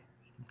right.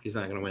 He's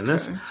not going to win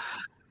this.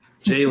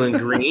 Jalen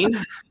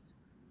Green.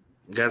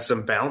 Got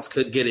some bounce.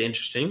 Could get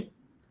interesting.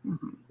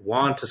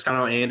 Juan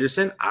Toscano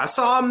Anderson. I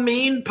saw a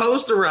mean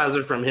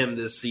posterizer from him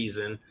this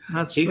season.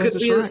 He could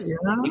be a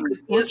sleeper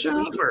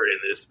in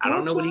this. I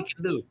don't know what he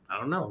can do. I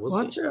don't know.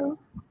 We'll see.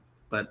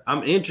 But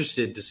I'm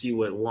interested to see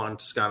what Juan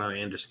Toscano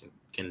Anderson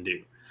can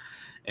do.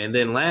 And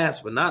then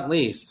last but not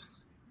least,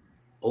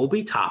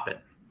 Obi Toppin.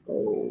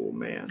 Oh,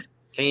 man.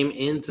 Came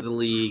into the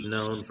league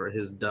known for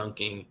his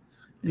dunking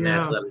and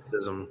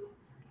athleticism.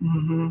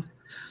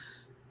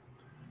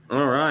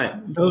 All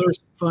right. Those were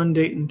fun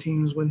dating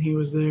teams when he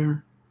was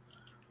there.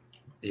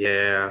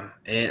 Yeah.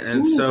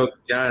 And so,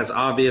 guys,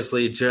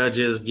 obviously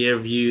judges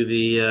give you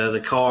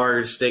the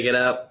card, stick it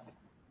up,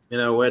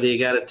 whether you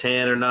got a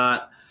 10 or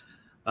not,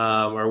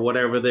 or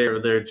whatever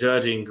their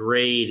judging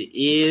grade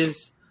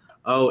is.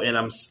 Oh, and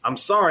I'm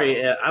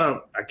sorry.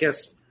 I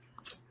guess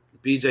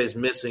BJ's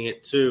missing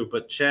it too,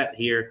 but chat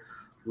here,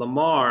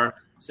 Lamar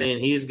saying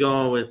he's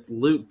going with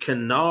Luke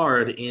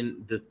Kennard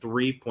in the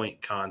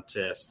 3-point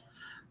contest.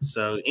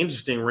 So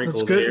interesting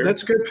wrinkle there.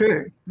 That's a good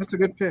pick. That's a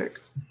good pick.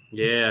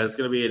 Yeah, it's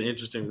going to be an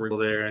interesting wrinkle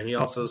there. And he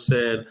also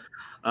said,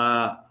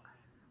 I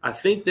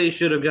think they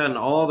should have gotten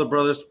all the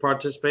brothers to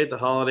participate, the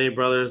Holiday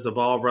brothers, the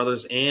Ball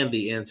brothers, and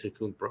the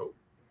Antetokounmpos.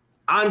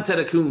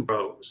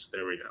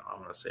 There we go.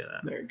 I'm going to say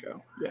that. There you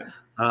go. Yeah.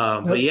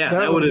 But yeah,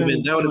 that would have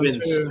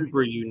been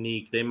super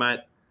unique. They might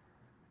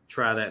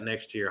try that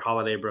next year.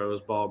 Holiday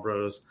Bros, Ball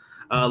Bros.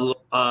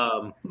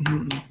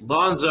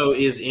 Lonzo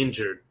is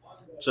injured,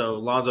 so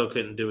Lonzo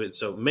couldn't do it.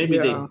 So maybe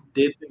they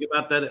did think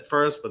about that at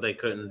first, but they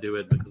couldn't do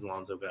it because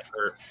Lonzo got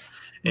hurt.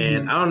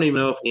 And I don't even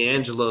know if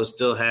D'Angelo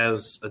still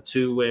has a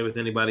two-way with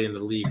anybody in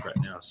the league right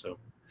now. So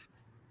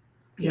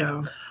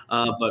yeah.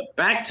 But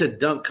back to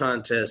dunk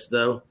contest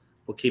though.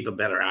 We'll keep a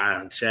better eye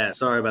on chat.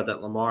 Sorry about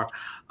that, Lamar.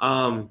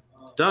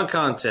 Dunk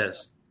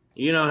contest.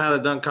 You know how the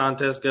dunk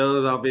contest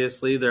goes,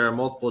 obviously. There are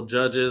multiple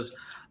judges.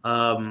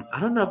 I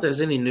don't know if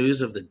there's any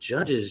news of the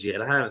judges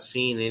yet. I haven't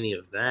seen any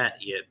of that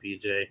yet,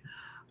 BJ.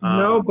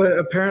 No, but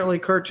apparently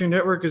Cartoon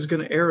Network is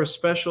going to air a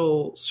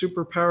special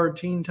Superpowered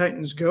Teen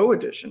Titans Go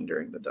edition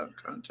during the dunk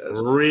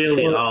contest.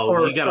 Really? You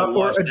got to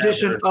watch that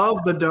edition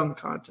of the dunk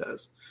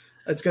contest.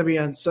 It's going to be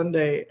on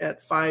Sunday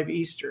at 5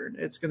 Eastern.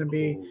 It's going to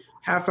be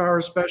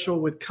half-hour special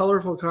with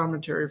colorful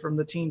commentary from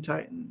the Teen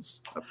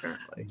Titans,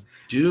 apparently.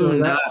 Do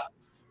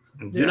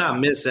not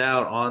miss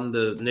out on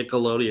the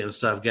Nickelodeon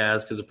stuff,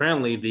 guys, because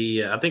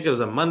apparently I think it was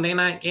a Monday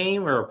night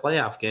game or a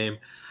playoff game.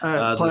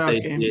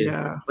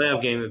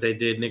 Playoff game that they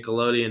did.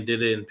 Nickelodeon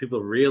did it, and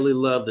people really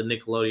love the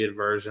Nickelodeon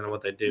version of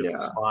what they do with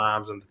the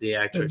slimes and the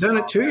theatrics. They've done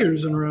it 2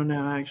 years in a row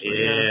now,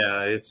 actually.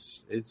 Yeah,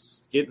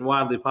 it's getting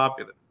widely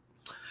popular.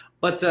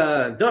 But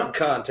dunk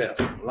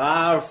contest,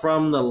 live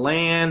from the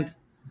land.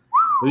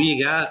 Who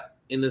you got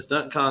in this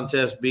dunk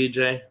contest,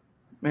 BJ?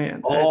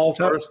 Man, all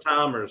first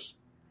timers.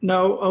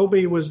 No,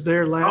 Obi was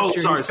there last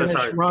year.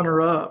 Sorry.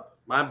 Runner up.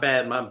 My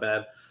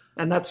bad.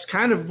 And that's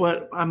kind of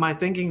what my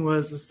thinking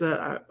was, is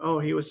that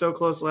he was so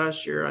close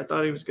last year. I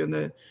thought he was going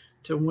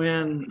to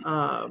win.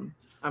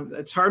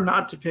 It's hard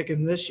not to pick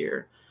him this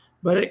year,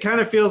 but it kind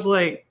of feels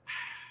like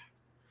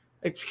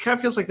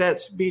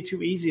that's be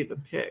too easy of a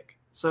pick.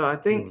 So I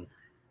think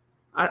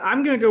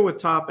I'm going to go with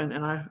Toppin,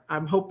 and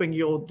I'm hoping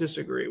you'll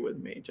disagree with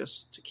me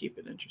just to keep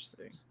it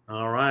interesting.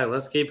 All right,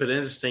 let's keep it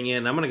interesting.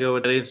 And I'm going to go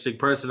with an interesting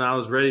person I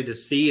was ready to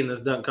see in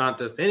this dunk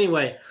contest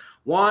anyway.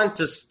 Juan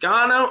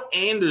Toscano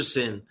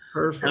Anderson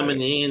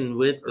coming in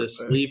with the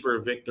sleeper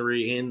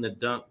victory in the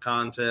dunk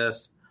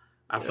contest.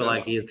 I feel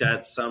like he's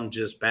got some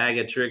just bag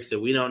of tricks that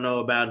we don't know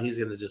about. He's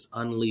going to just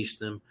unleash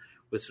them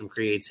with some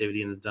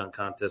creativity in the dunk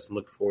contest. I'm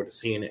looking forward to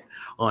seeing it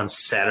on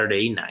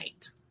Saturday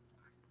night.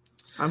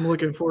 I'm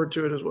looking forward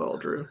to it as well,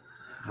 Drew.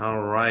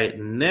 All right,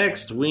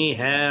 next we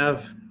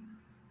have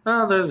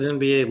there's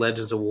NBA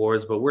Legends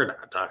Awards, but we're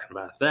not talking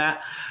about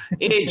that.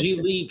 G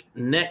League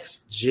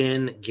Next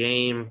Gen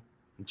game.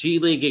 G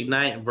League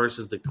Ignite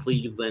versus the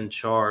Cleveland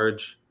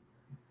Charge.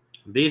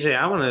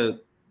 BJ,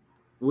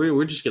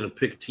 we're just going to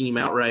pick a team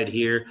out right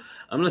here.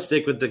 I'm going to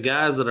stick with the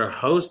guys that are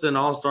hosting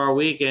All-Star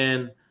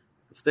Weekend.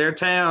 It's their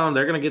town.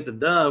 They're going to get the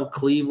dub.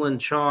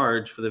 Cleveland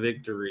Charge for the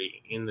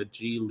victory in the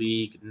G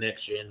League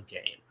Next Gen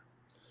game.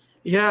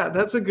 Yeah,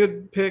 that's a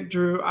good pick,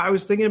 Drew. I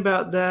was thinking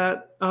about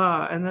that.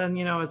 And then,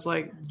 it's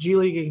like G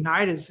League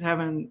Ignite is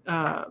having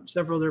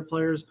several of their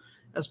players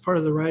as part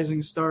of the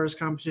Rising Stars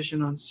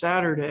competition on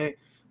Saturday.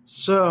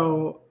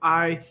 So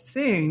I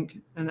think,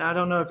 and I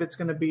don't know if it's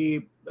going to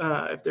be,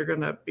 if they're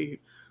going to be,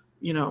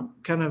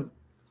 kind of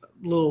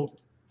little,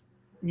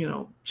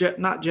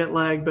 not jet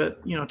lag,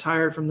 but,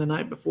 tired from the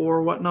night before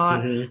or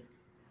whatnot. Mm-hmm.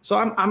 So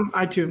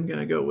I too am going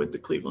to go with the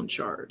Cleveland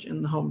Charge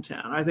in the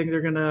hometown. I think they're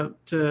going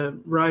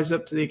to rise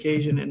up to the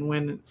occasion and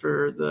win in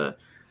front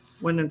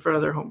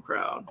of their home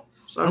crowd.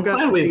 So I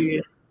got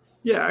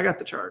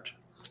the Charge.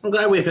 I'm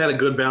glad we've had a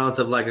good balance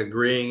of like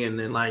agreeing and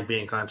then like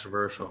being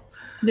controversial.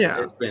 Yeah,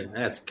 that's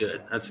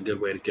good. That's a good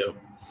way to go.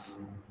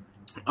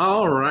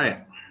 All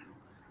right,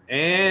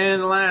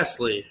 and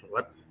lastly,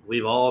 what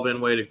we've all been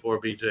waiting for,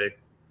 BJ.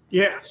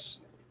 Yes,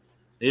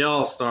 the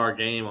All-Star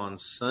game on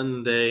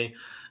Sunday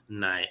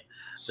night.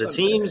 The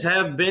teams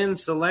have been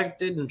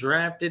selected and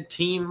drafted.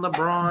 Team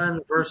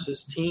LeBron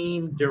versus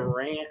Team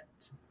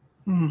Durant.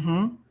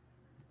 Mm-hmm.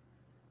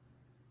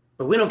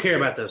 But we don't care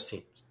about those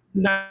teams.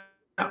 No.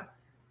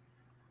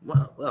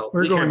 Well,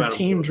 we're going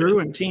Team Drew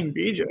and Team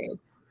BJ.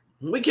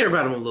 We care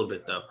about them a little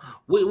bit, though.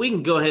 We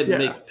can go ahead and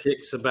make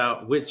picks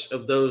about which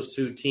of those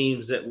two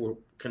teams that were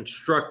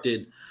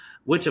constructed,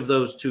 which of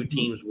those two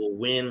teams will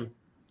win.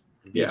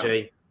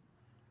 BJ,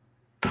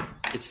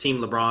 it's Team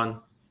LeBron.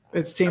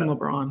 It's Team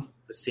LeBron.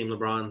 It's Team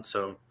LeBron,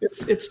 so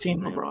it's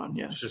Team LeBron.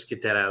 Yeah, let's just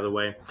get that out of the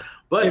way.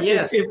 But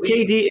if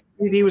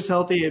KD was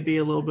healthy, it'd be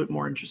a little bit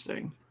more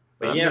interesting.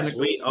 But yes,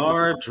 we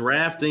are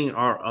drafting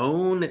our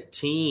own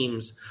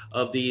teams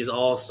of these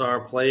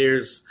all-star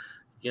players.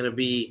 Going to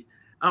be,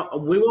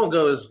 we won't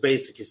go as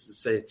basic as to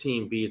say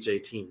Team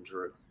BJ, Team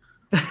Drew.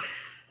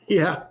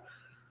 Yeah,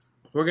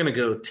 we're going to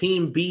go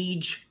Team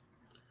Beej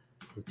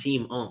and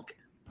Team Unk.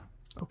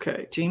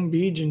 Okay, Team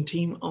Beej and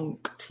Team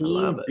Unk.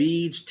 Team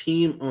Beej,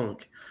 Team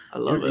Unk. I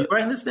love it. You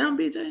writing this down,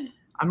 BJ?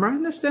 I'm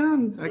writing this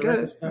down. I got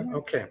it.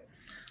 Okay.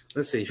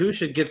 Let's see. Who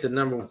should get the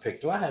number one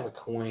pick? Do I have a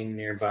coin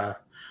nearby?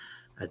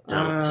 I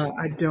don't.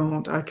 I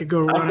don't. I could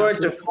go run I'm going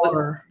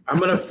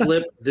to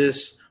flip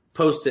this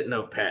Post-it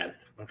notepad.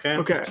 Okay?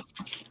 Okay.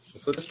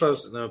 Flip this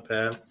Post-it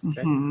notepad.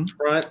 Okay. Mm-hmm.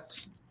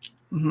 Front.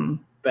 Mm-hmm.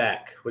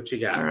 Back. What you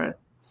got? All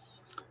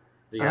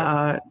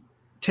right.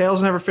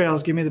 Tails never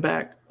fails. Give me the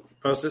back.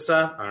 Post this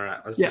side? All right.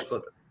 Let's just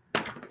flip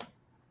it.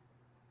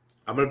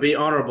 I'm going to be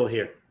honorable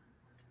here.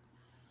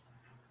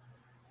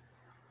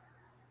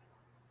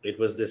 It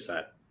was this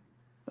side.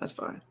 That's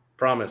fine.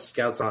 Promise.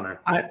 Scouts honor.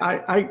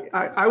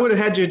 I would have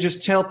had you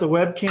just tilt the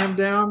webcam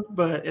down,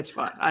 but it's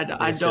fine. I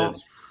don't.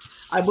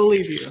 I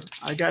believe you.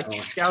 I got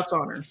Scouts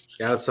honor.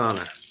 Scouts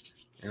honor.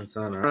 Scouts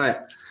honor. All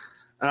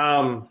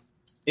right.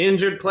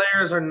 Injured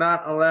players are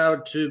not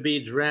allowed to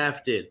be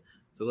drafted.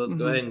 So let's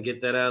go ahead and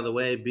get that out of the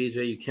way.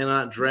 BJ, you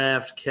cannot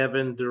draft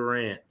Kevin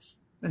Durant.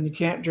 And you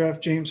can't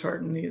draft James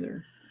Harden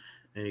either.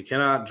 And you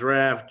cannot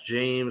draft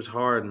James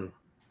Harden.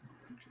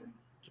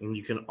 And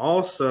you can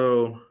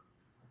also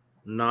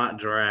not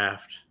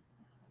draft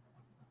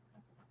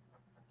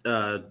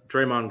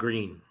Draymond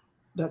Green.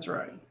 That's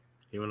right.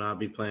 He will not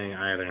be playing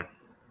either.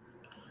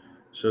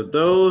 So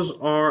those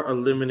are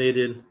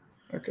eliminated.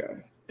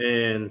 Okay.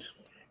 And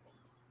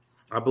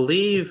I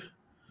believe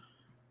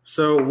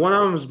so one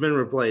of them has been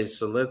replaced.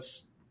 So let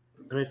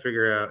me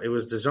figure out. It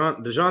was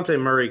DeJounte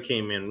Murray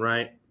came in,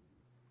 right?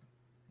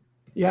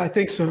 Yeah, I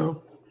think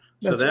so.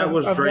 So that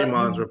was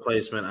Draymond's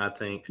replacement, I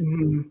think.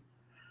 Mm-hmm.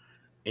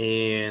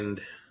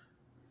 And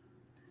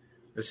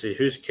let's see,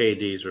 who's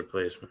KD's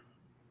replacement?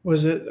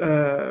 Was it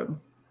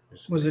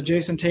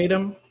Jason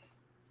Tatum?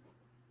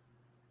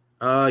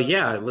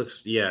 Yeah, it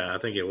looks. Yeah, I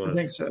think it was. I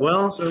think so.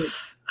 Well,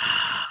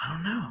 I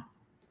don't know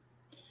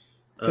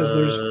because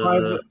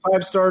there's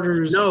five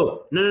starters.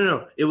 No.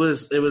 It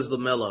was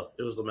LaMelo.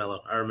 It was LaMelo.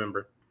 I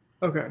remember.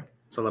 Okay.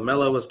 So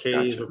LaMelo was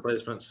KD's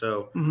replacement.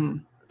 So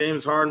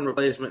James Harden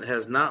replacement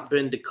has not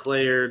been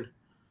declared.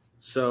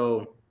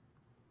 So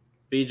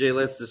BJ,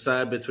 let's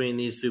decide between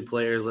these two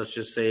players. Let's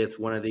just say it's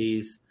one of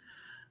these.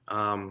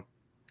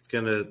 It's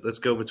Let's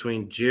go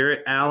between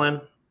Jarrett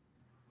Allen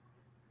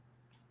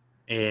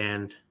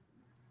and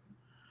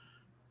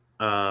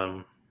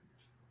Jaylen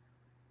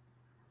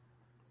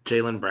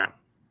Brown.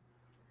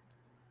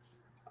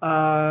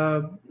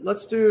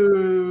 Let's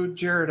do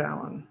Jared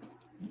Allen.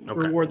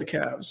 Okay. Reward the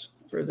Cavs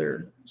for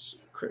their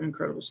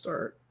incredible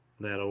start.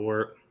 That'll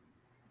work.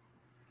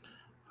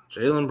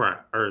 Jaylen Brown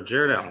or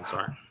Jared Allen,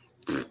 sorry.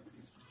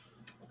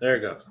 There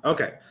it goes.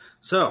 Okay.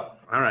 So,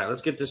 all right,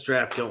 let's get this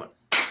draft going.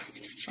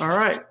 All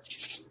right.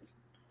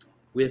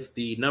 With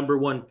the number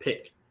 1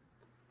 pick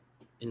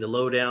in the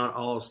Lowdown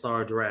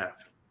All-Star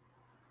Draft,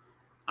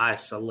 I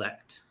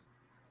select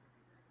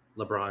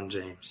LeBron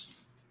James.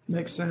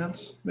 Makes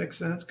sense.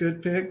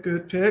 Good pick.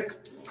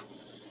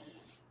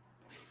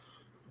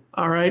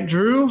 All right,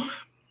 Drew.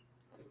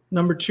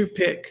 Number 2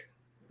 pick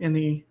in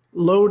the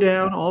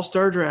Lowdown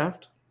All-Star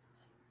Draft.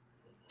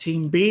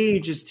 Team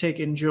Beej is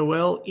taking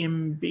Joel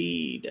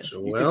Embiid.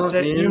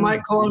 You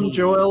might call him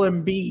Joel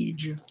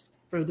Embiid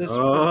for this.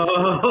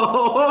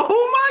 Oh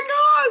my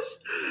gosh!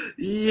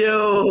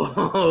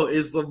 Yo,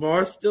 is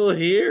Lamar still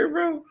here,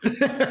 bro?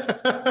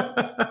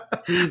 I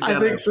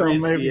think so,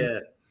 maybe.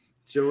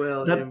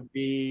 Joel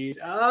Embiid.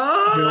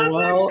 Oh,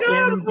 Joel that's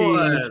a good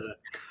Embiid.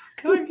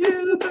 one.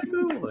 Okay, that's a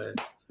good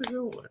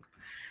one.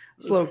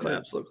 Slow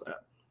clap.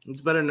 It's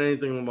better than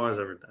anything Lamar's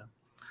ever done.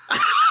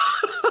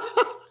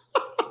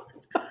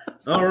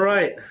 All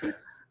right.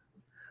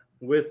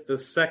 With the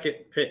second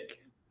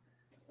pick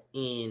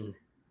in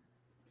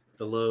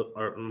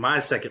my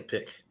second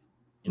pick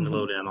in the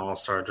Lowdown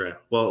All-Star Draft.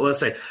 Well, let's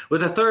say with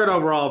the third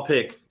overall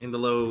pick in the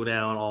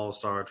Lowdown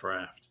All-Star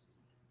Draft,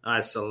 I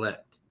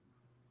select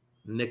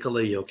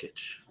Nikola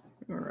Jokic.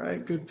 All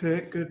right, good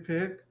pick.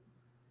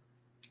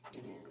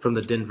 From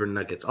the Denver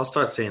Nuggets. I'll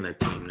start saying their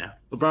team now.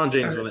 LeBron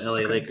James from the LA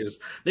Lakers.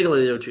 Nikola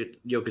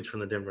Jokic from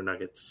the Denver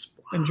Nuggets.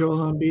 And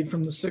Joel Embiid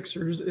from the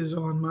Sixers is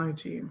on my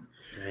team.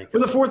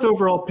 With the 4th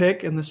overall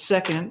pick and the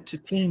second to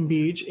Team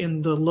Beej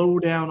in the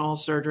Lowdown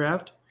All-Star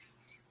Draft,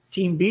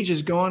 Team Beej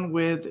is going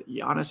with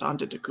Giannis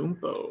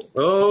Antetokounmpo.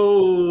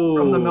 Oh!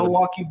 From the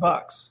Milwaukee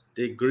Bucks.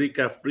 The Greek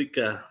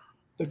Africa.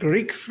 The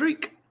Greek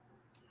Freak.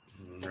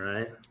 All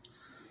right.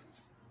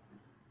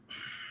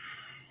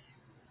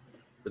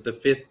 With the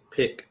 5th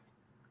pick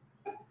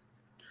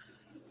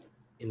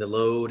in the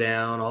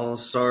Lowdown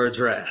All-Star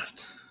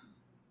Draft,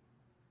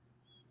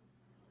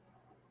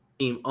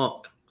 Team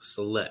Unk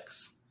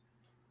selects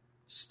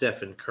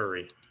Stephen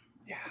Curry.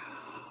 Yeah.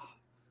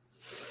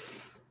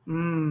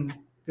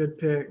 Good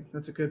pick.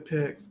 That's a good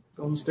pick.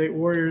 Golden State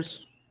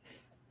Warriors.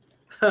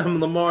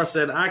 Lamar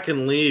said, I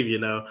can leave,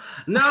 No.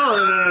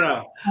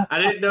 I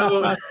didn't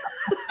know.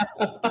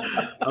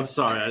 I'm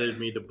sorry. I didn't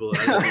mean to bully.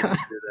 I didn't mean to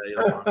do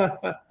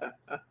that.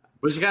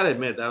 But you got to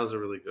admit, that was a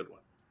really good one.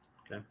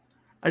 Okay.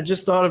 I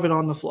just thought of it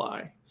on the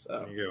fly.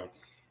 So there you go.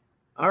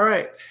 All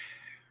right.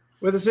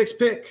 With the 6th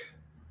pick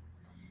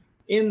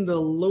in the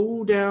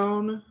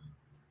Lowdown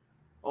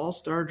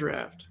All-Star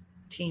Draft,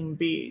 Team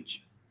Beej.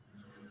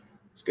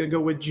 It's going to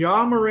go with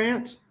Ja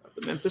Morant of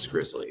the Memphis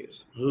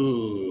Grizzlies.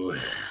 Ooh,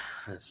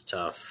 that's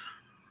tough.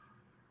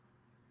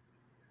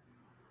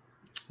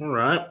 All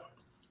right.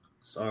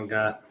 So I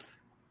got.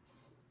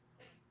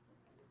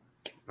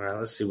 All right,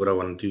 let's see what I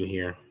want to do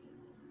here.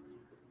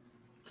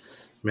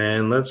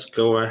 Man, let's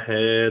go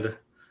ahead.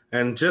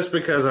 And just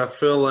because I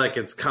feel like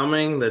it's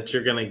coming, that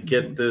you're going to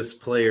get this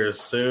player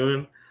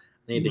soon,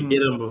 I need to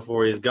get him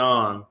before he's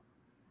gone.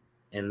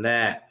 And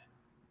that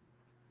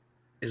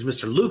is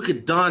Mr. Luka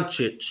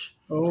Doncic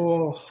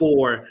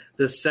for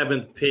the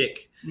 7th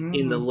pick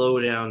in the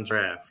Lowdown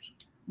Draft.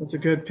 That's a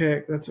good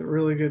pick. That's a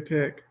really good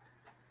pick.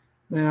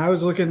 Man, I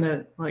was looking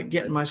at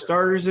getting my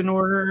starters in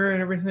order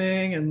and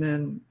everything, and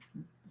then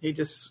he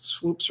just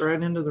swoops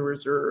right into the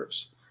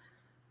reserves.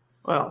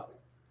 Well,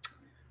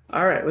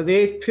 all right. With the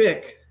 8th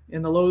pick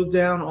in the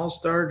Lowdown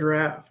All-Star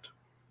Draft,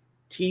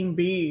 Team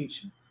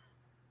Beej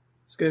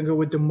is going to go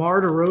with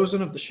DeMar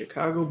DeRozan of the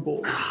Chicago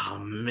Bulls. Oh,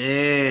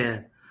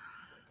 man.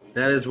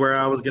 That is where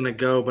I was going to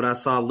go, but I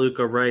saw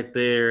Luka right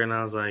there, and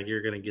I was like,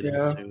 you're going to get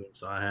him soon,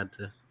 so I had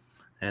to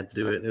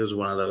do it. It was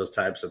one of those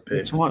types of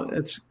picks.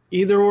 It's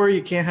either or.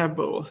 You can't have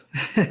both.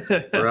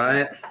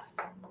 Right?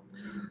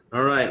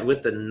 All right.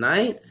 With the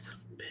 9th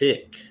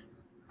pick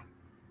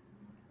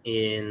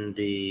in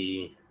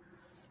the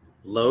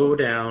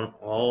Lowdown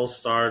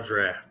All-Star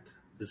Draft,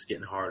 this is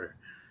getting harder.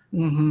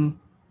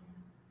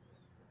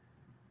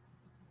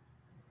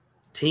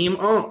 Team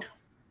Unk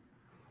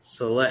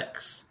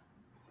selects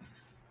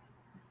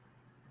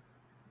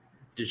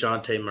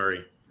DeJounte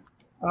Murray.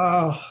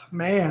 Oh,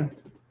 man.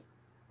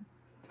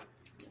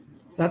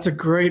 That's a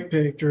great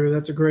pick, Drew.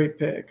 That's a great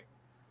pick.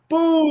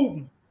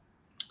 Boom!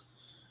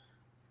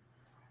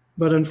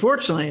 But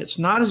unfortunately, it's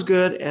not as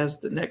good as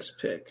the next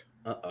pick.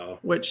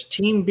 Which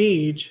Team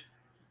Beej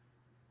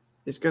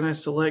is going to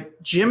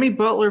select Jimmy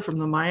Butler from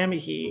the Miami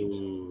Heat.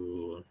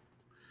 Ooh.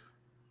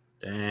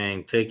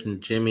 Dang, taking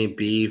Jimmy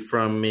B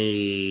from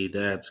me.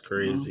 That's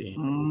crazy.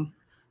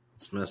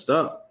 It's messed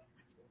up.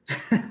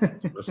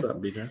 It's messed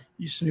up, BJ.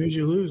 You snooze,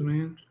 you lose,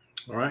 man.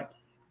 All right.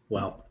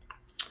 Well,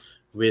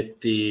 with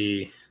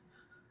the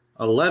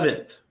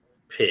 11th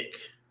pick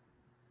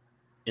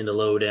in the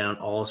Lowdown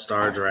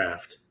All-Star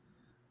Draft,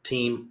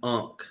 Team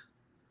Unk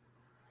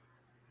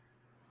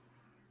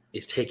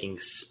is taking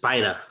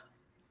Spider.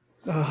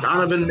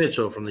 Donovan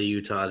Mitchell from the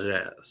Utah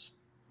Jazz.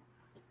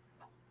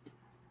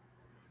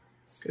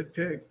 Good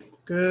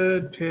pick.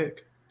 Good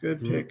pick.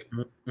 Good pick.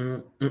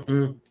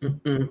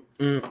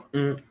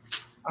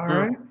 All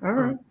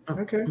right.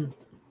 Okay.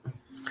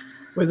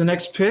 With the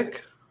next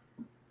pick,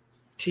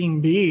 Team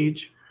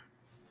Beach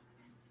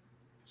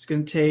is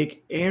going to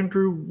take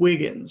Andrew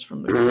Wiggins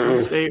from the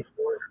Golden State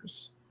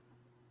Warriors.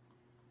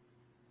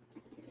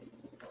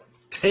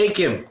 Take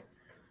him.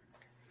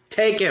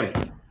 Take him.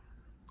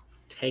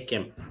 Take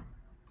him.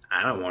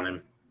 I don't want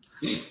him.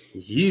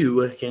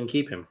 You can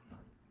keep him.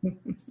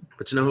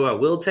 But you know who I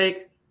will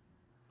take?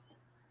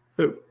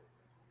 Who?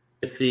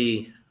 With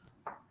the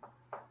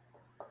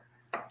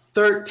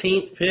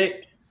 13th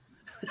pick.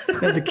 You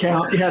had to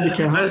count. You had to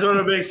count. I just want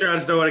to make sure I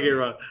just don't want to get it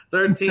wrong.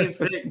 13th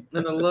pick in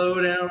the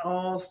Lowdown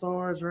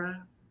All-Star Draft.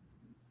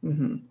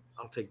 Mm-hmm.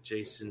 I'll take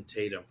Jason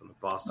Tatum from the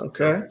Boston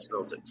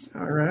Celtics.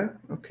 All right.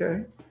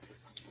 Okay.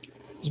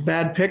 It's a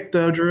bad pick,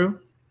 though, Drew.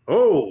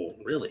 Oh,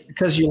 really?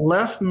 Because you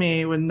left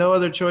me with no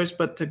other choice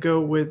but to go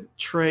with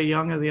Trae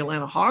Young of the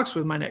Atlanta Hawks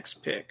with my next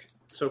pick.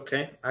 It's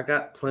okay. I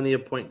got plenty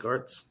of point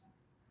guards.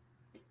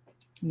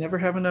 Never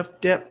have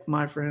enough depth,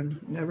 my friend.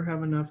 Never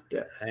have enough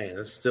depth. Hey,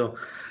 that's still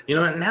 – you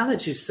know what? Now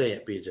that you say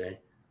it, BJ,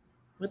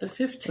 with the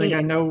 15th I think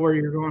I know where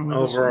you're going with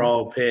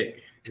overall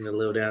pick in the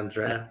Lowdown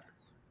Draft,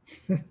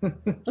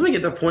 let me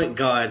get the point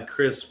guard,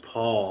 Chris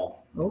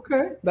Paul.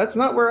 Okay. That's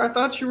not where I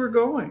thought you were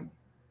going.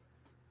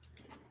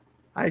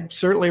 I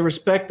certainly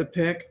respect the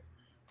pick.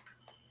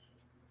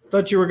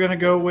 Thought you were going to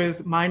go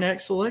with my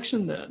next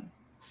selection then.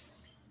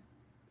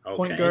 Okay.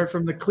 Point guard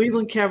from the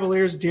Cleveland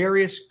Cavaliers,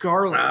 Darius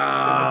Garland.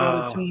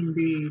 Go to Team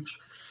Beach.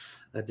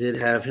 I did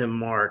have him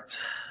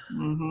marked.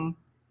 Mm-hmm.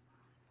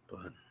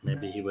 But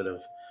maybe he would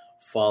have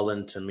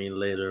fallen to me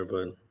later,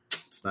 but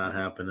it's not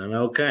happening.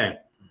 Okay.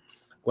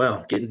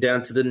 Well, getting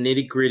down to the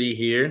nitty-gritty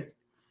here.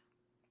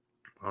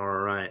 All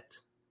right.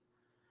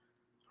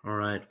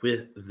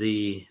 With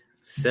the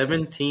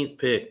 17th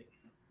pick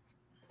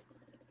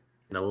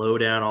in the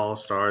Lowdown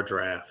All-Star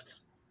Draft,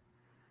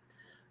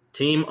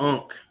 Team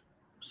Unk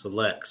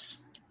selects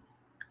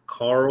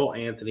Karl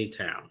Anthony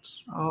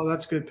Towns. Oh,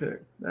 that's a good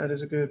pick. That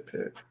is a good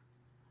pick.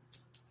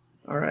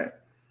 All right.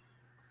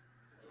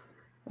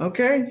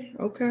 Okay.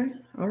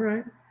 All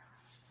right.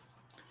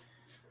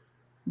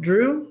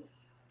 Drew,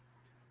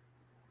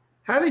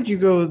 how did you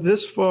go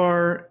this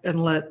far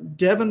and let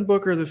Devin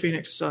Booker, the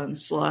Phoenix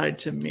Suns, slide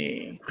to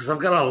me? Because I've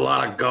got a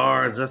lot of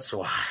guards. That's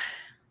why.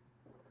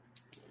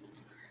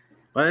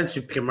 Why didn't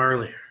you pick him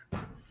earlier?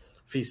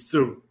 If he's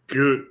so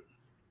good.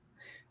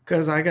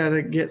 Because I got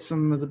to get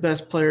some of the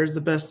best players, the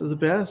best of the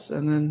best.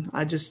 And then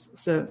I just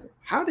said,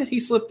 how did he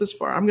slip this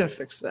far? I'm going to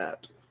fix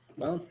that.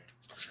 Well,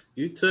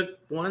 you took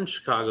one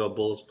Chicago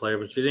Bulls player,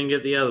 but you didn't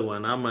get the other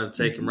one. I'm going to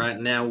take him right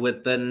now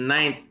with the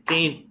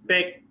 19th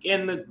pick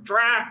in the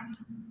draft.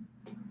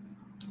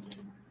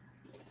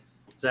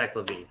 Zach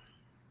LaVine.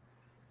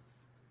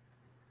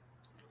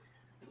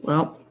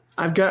 Well,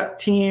 I've got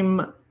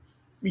Team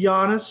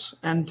Giannis,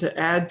 and to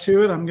add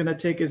to it, I'm going to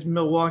take his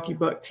Milwaukee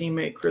Buck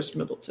teammate Chris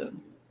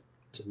Middleton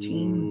to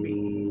Team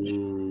Beach.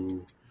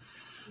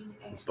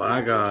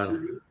 By God.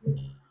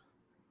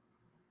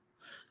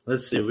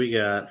 Let's see. We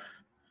got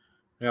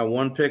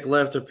one pick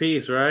left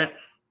apiece, right?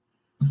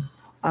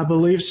 I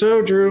believe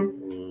so,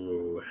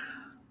 Drew.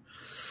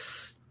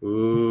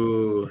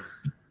 Ooh.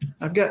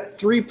 I've got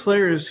 3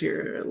 players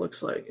here, it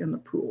looks like, in the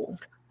pool.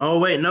 Oh,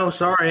 wait. No,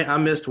 sorry. I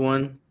missed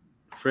one.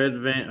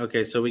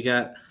 Okay, so we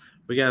got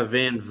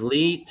Van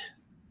Vliet.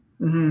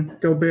 Mm-hmm.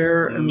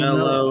 Gobert and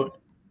Melo.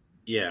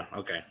 Yeah,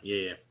 okay.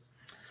 Yeah.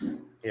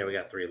 Yeah, we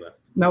got 3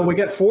 left. No, we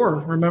got 4.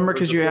 Remember,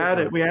 because we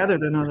added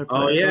another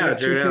player. Oh, yeah, so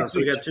Jared Allen. So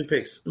we got 2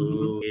 picks. Mm-hmm.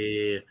 Ooh,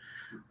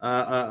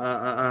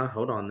 yeah.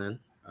 Hold on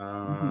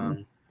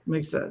then.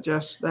 Makes that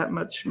just that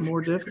much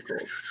more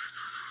difficult.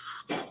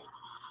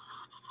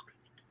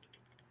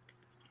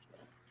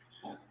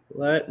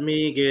 Let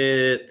me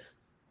get.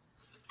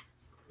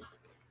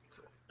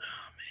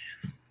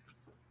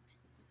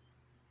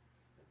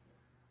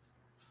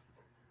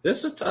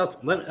 This is tough.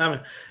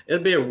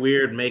 It'd be a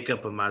weird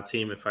makeup of my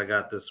team if I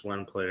got this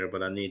one player,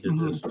 but I need to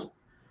just.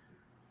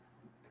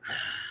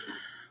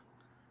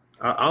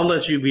 I'll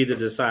let you be the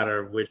decider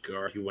of which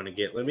guard you want to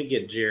get. Let me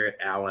get Jarrett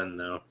Allen,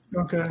 though.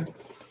 Okay.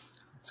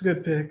 It's a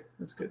good pick.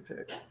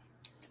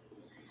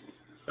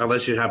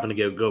 Unless you happen to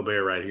get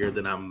Gobert right here,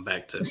 then I'm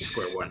back to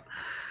square one.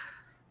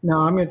 No,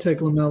 I'm going to take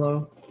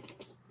LaMelo.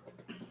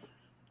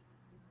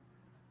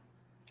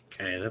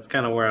 Okay, that's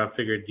kind of where I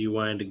figured you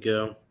wanted to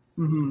go.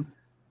 Mm-hmm.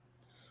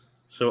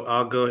 So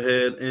I'll go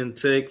ahead and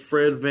take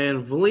Fred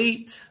Van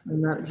Vliet.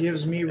 And that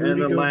gives me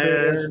Rudy Gobert. And the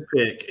last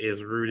pick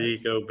is Rudy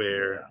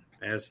Gobert,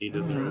 as he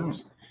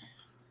deserves.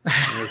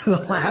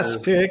 The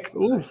last pick.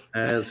 Oof.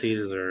 As he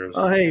deserves.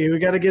 Oh, hey, we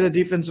got to get a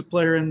defensive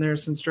player in there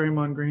since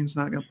Draymond Green's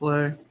not going to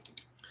play.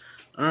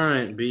 All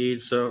right,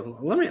 Bede. So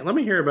let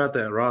me hear about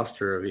that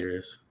roster of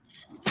yours.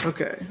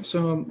 Okay,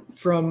 so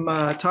from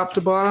top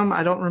to bottom,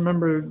 I don't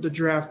remember the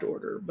draft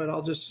order, but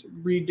I'll just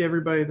read to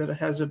everybody that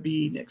has a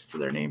B next to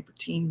their name for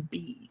Team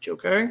Beach,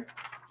 okay?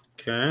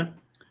 Okay.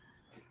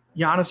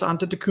 Giannis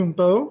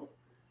Antetokounmpo,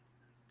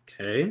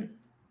 Okay.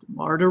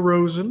 DeMar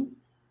DeRozan,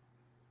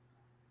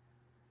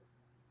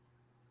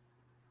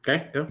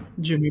 Okay. Go.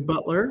 Jimmy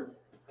Butler,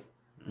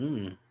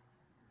 Go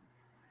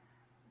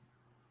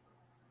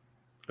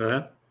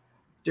ahead.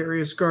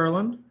 Darius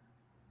Garland,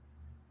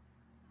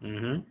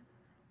 Mm-hmm.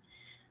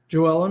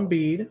 Joel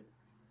Embiid,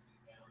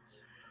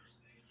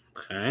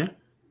 Okay.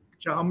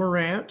 Ja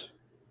Morant,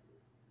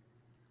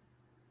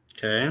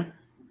 Okay.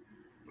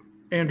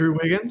 Andrew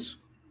Wiggins,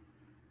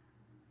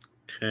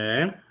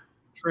 Okay.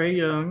 Trae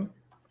Young,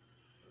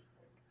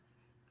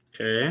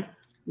 Okay.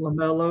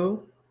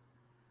 LaMelo,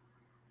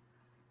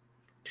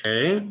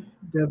 Okay.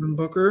 Devin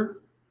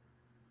Booker,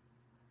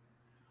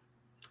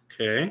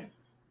 Okay.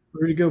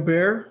 Rudy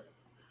Gobert,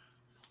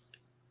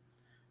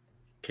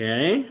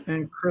 Okay.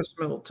 and Chris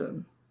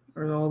Middleton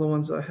are all the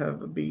ones I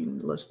have a B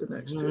listed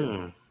next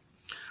to.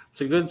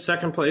 It's a good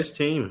second place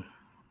team.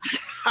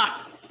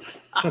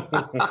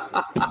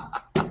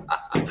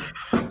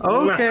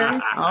 Okay,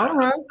 all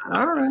right.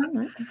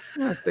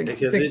 I think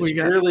Because we it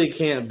got. surely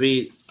can't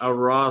beat a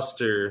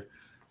roster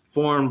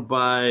formed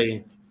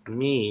by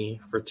me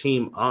for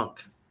Team Unk.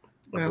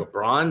 Well,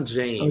 LeBron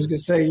James. I was gonna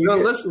say No,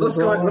 let's go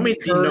ahead. Let me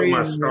denote Curry my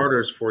and-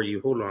 starters for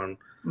you. Hold on.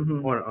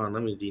 Mhm. Hold on.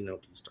 Let me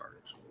denote these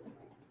starters.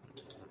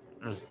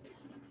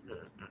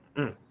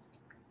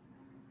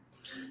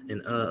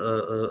 And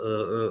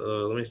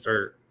let me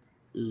start.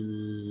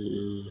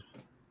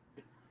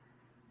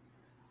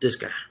 This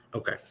guy.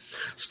 Okay.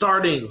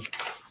 Starting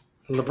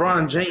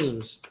LeBron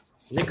James,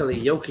 Nikola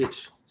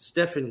Jokic,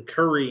 Stephen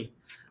Curry,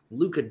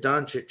 Luka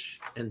Doncic,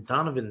 and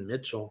Donovan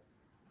Mitchell.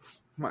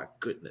 My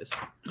goodness.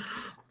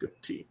 Good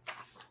team.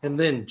 And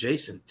then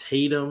Jason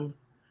Tatum,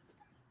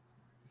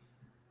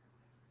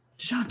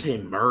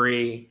 DeJounte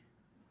Murray,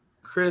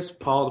 Chris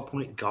Paul, the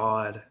point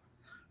guard,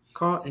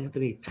 Karl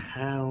Anthony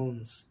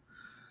Towns,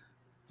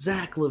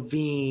 Zach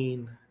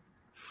LaVine,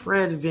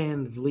 Fred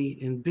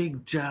VanVleet, and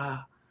Big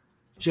Ja,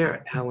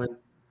 Jarrett Allen.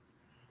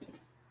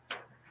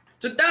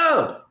 It's a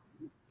dub.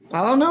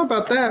 I don't know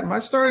about that. My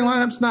starting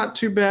lineup's not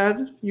too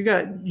bad. You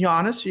got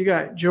Giannis, you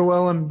got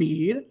Joel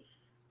Embiid,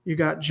 you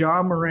got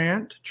Ja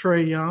Morant,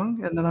 Trae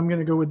Young, and then I'm going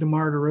to go with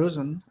DeMar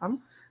DeRozan.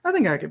 I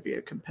think I could be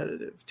a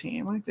competitive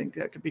team. I think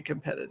that could be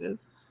competitive.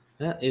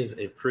 That is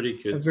a pretty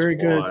good A very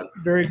squad.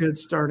 very good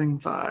starting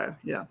five.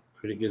 Yeah.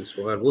 Pretty good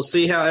squad. We'll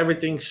see how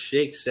everything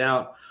shakes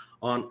out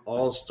on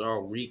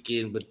All-Star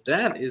Weekend, but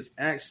that is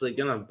actually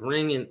going to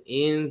bring an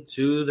end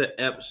to the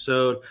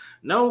episode.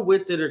 No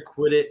with it or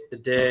quit it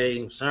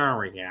today.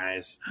 Sorry,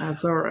 guys.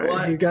 That's all right.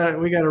 What? We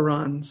got to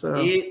run. So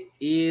It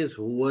is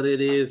what it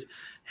is.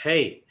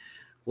 Hey,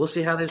 we'll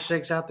see how this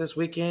shakes out this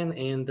weekend,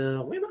 and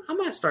I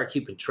might start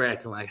keeping track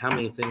of like how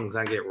many things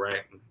I get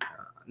right.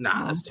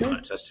 Nah, that's too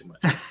much. That's too much.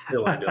 I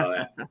don't want to do all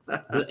that.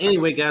 But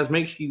anyway, guys,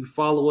 make sure you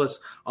follow us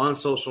on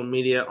social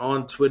media,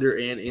 on Twitter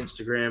and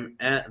Instagram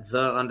at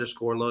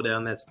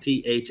 @the_lowdown. That's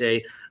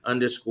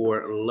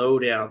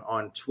THA_lowdown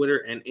on Twitter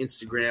and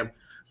Instagram.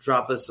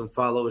 Drop us some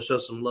follows, show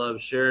some love,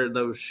 share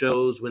those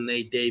shows when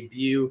they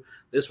debut.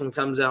 This one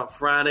comes out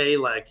Friday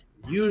like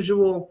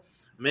usual.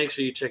 Make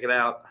sure you check it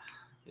out.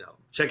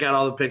 Check out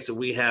all the picks that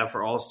we have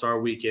for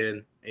All-Star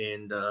Weekend,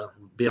 and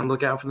be on the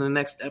lookout for the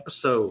next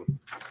episode.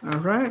 all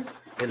right.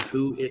 And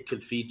who it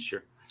could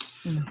feature.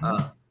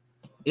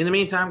 In the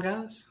meantime,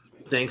 guys,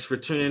 thanks for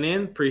tuning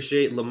in.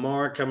 Appreciate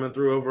Lamar coming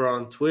through over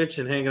on Twitch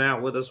and hanging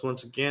out with us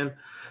once again.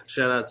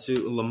 Shout out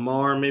to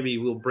Lamar. Maybe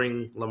we'll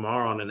bring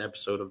Lamar on an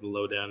episode of the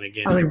Lowdown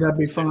again. I think that'd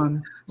be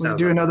fun. We'll Sounds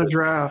do like another a good-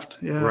 draft.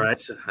 Yeah. Right.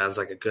 Sounds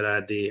like a good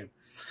idea.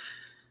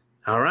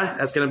 All right.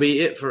 That's going to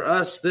be it for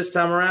us this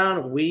time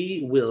around.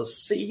 We will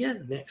see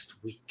you next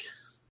week.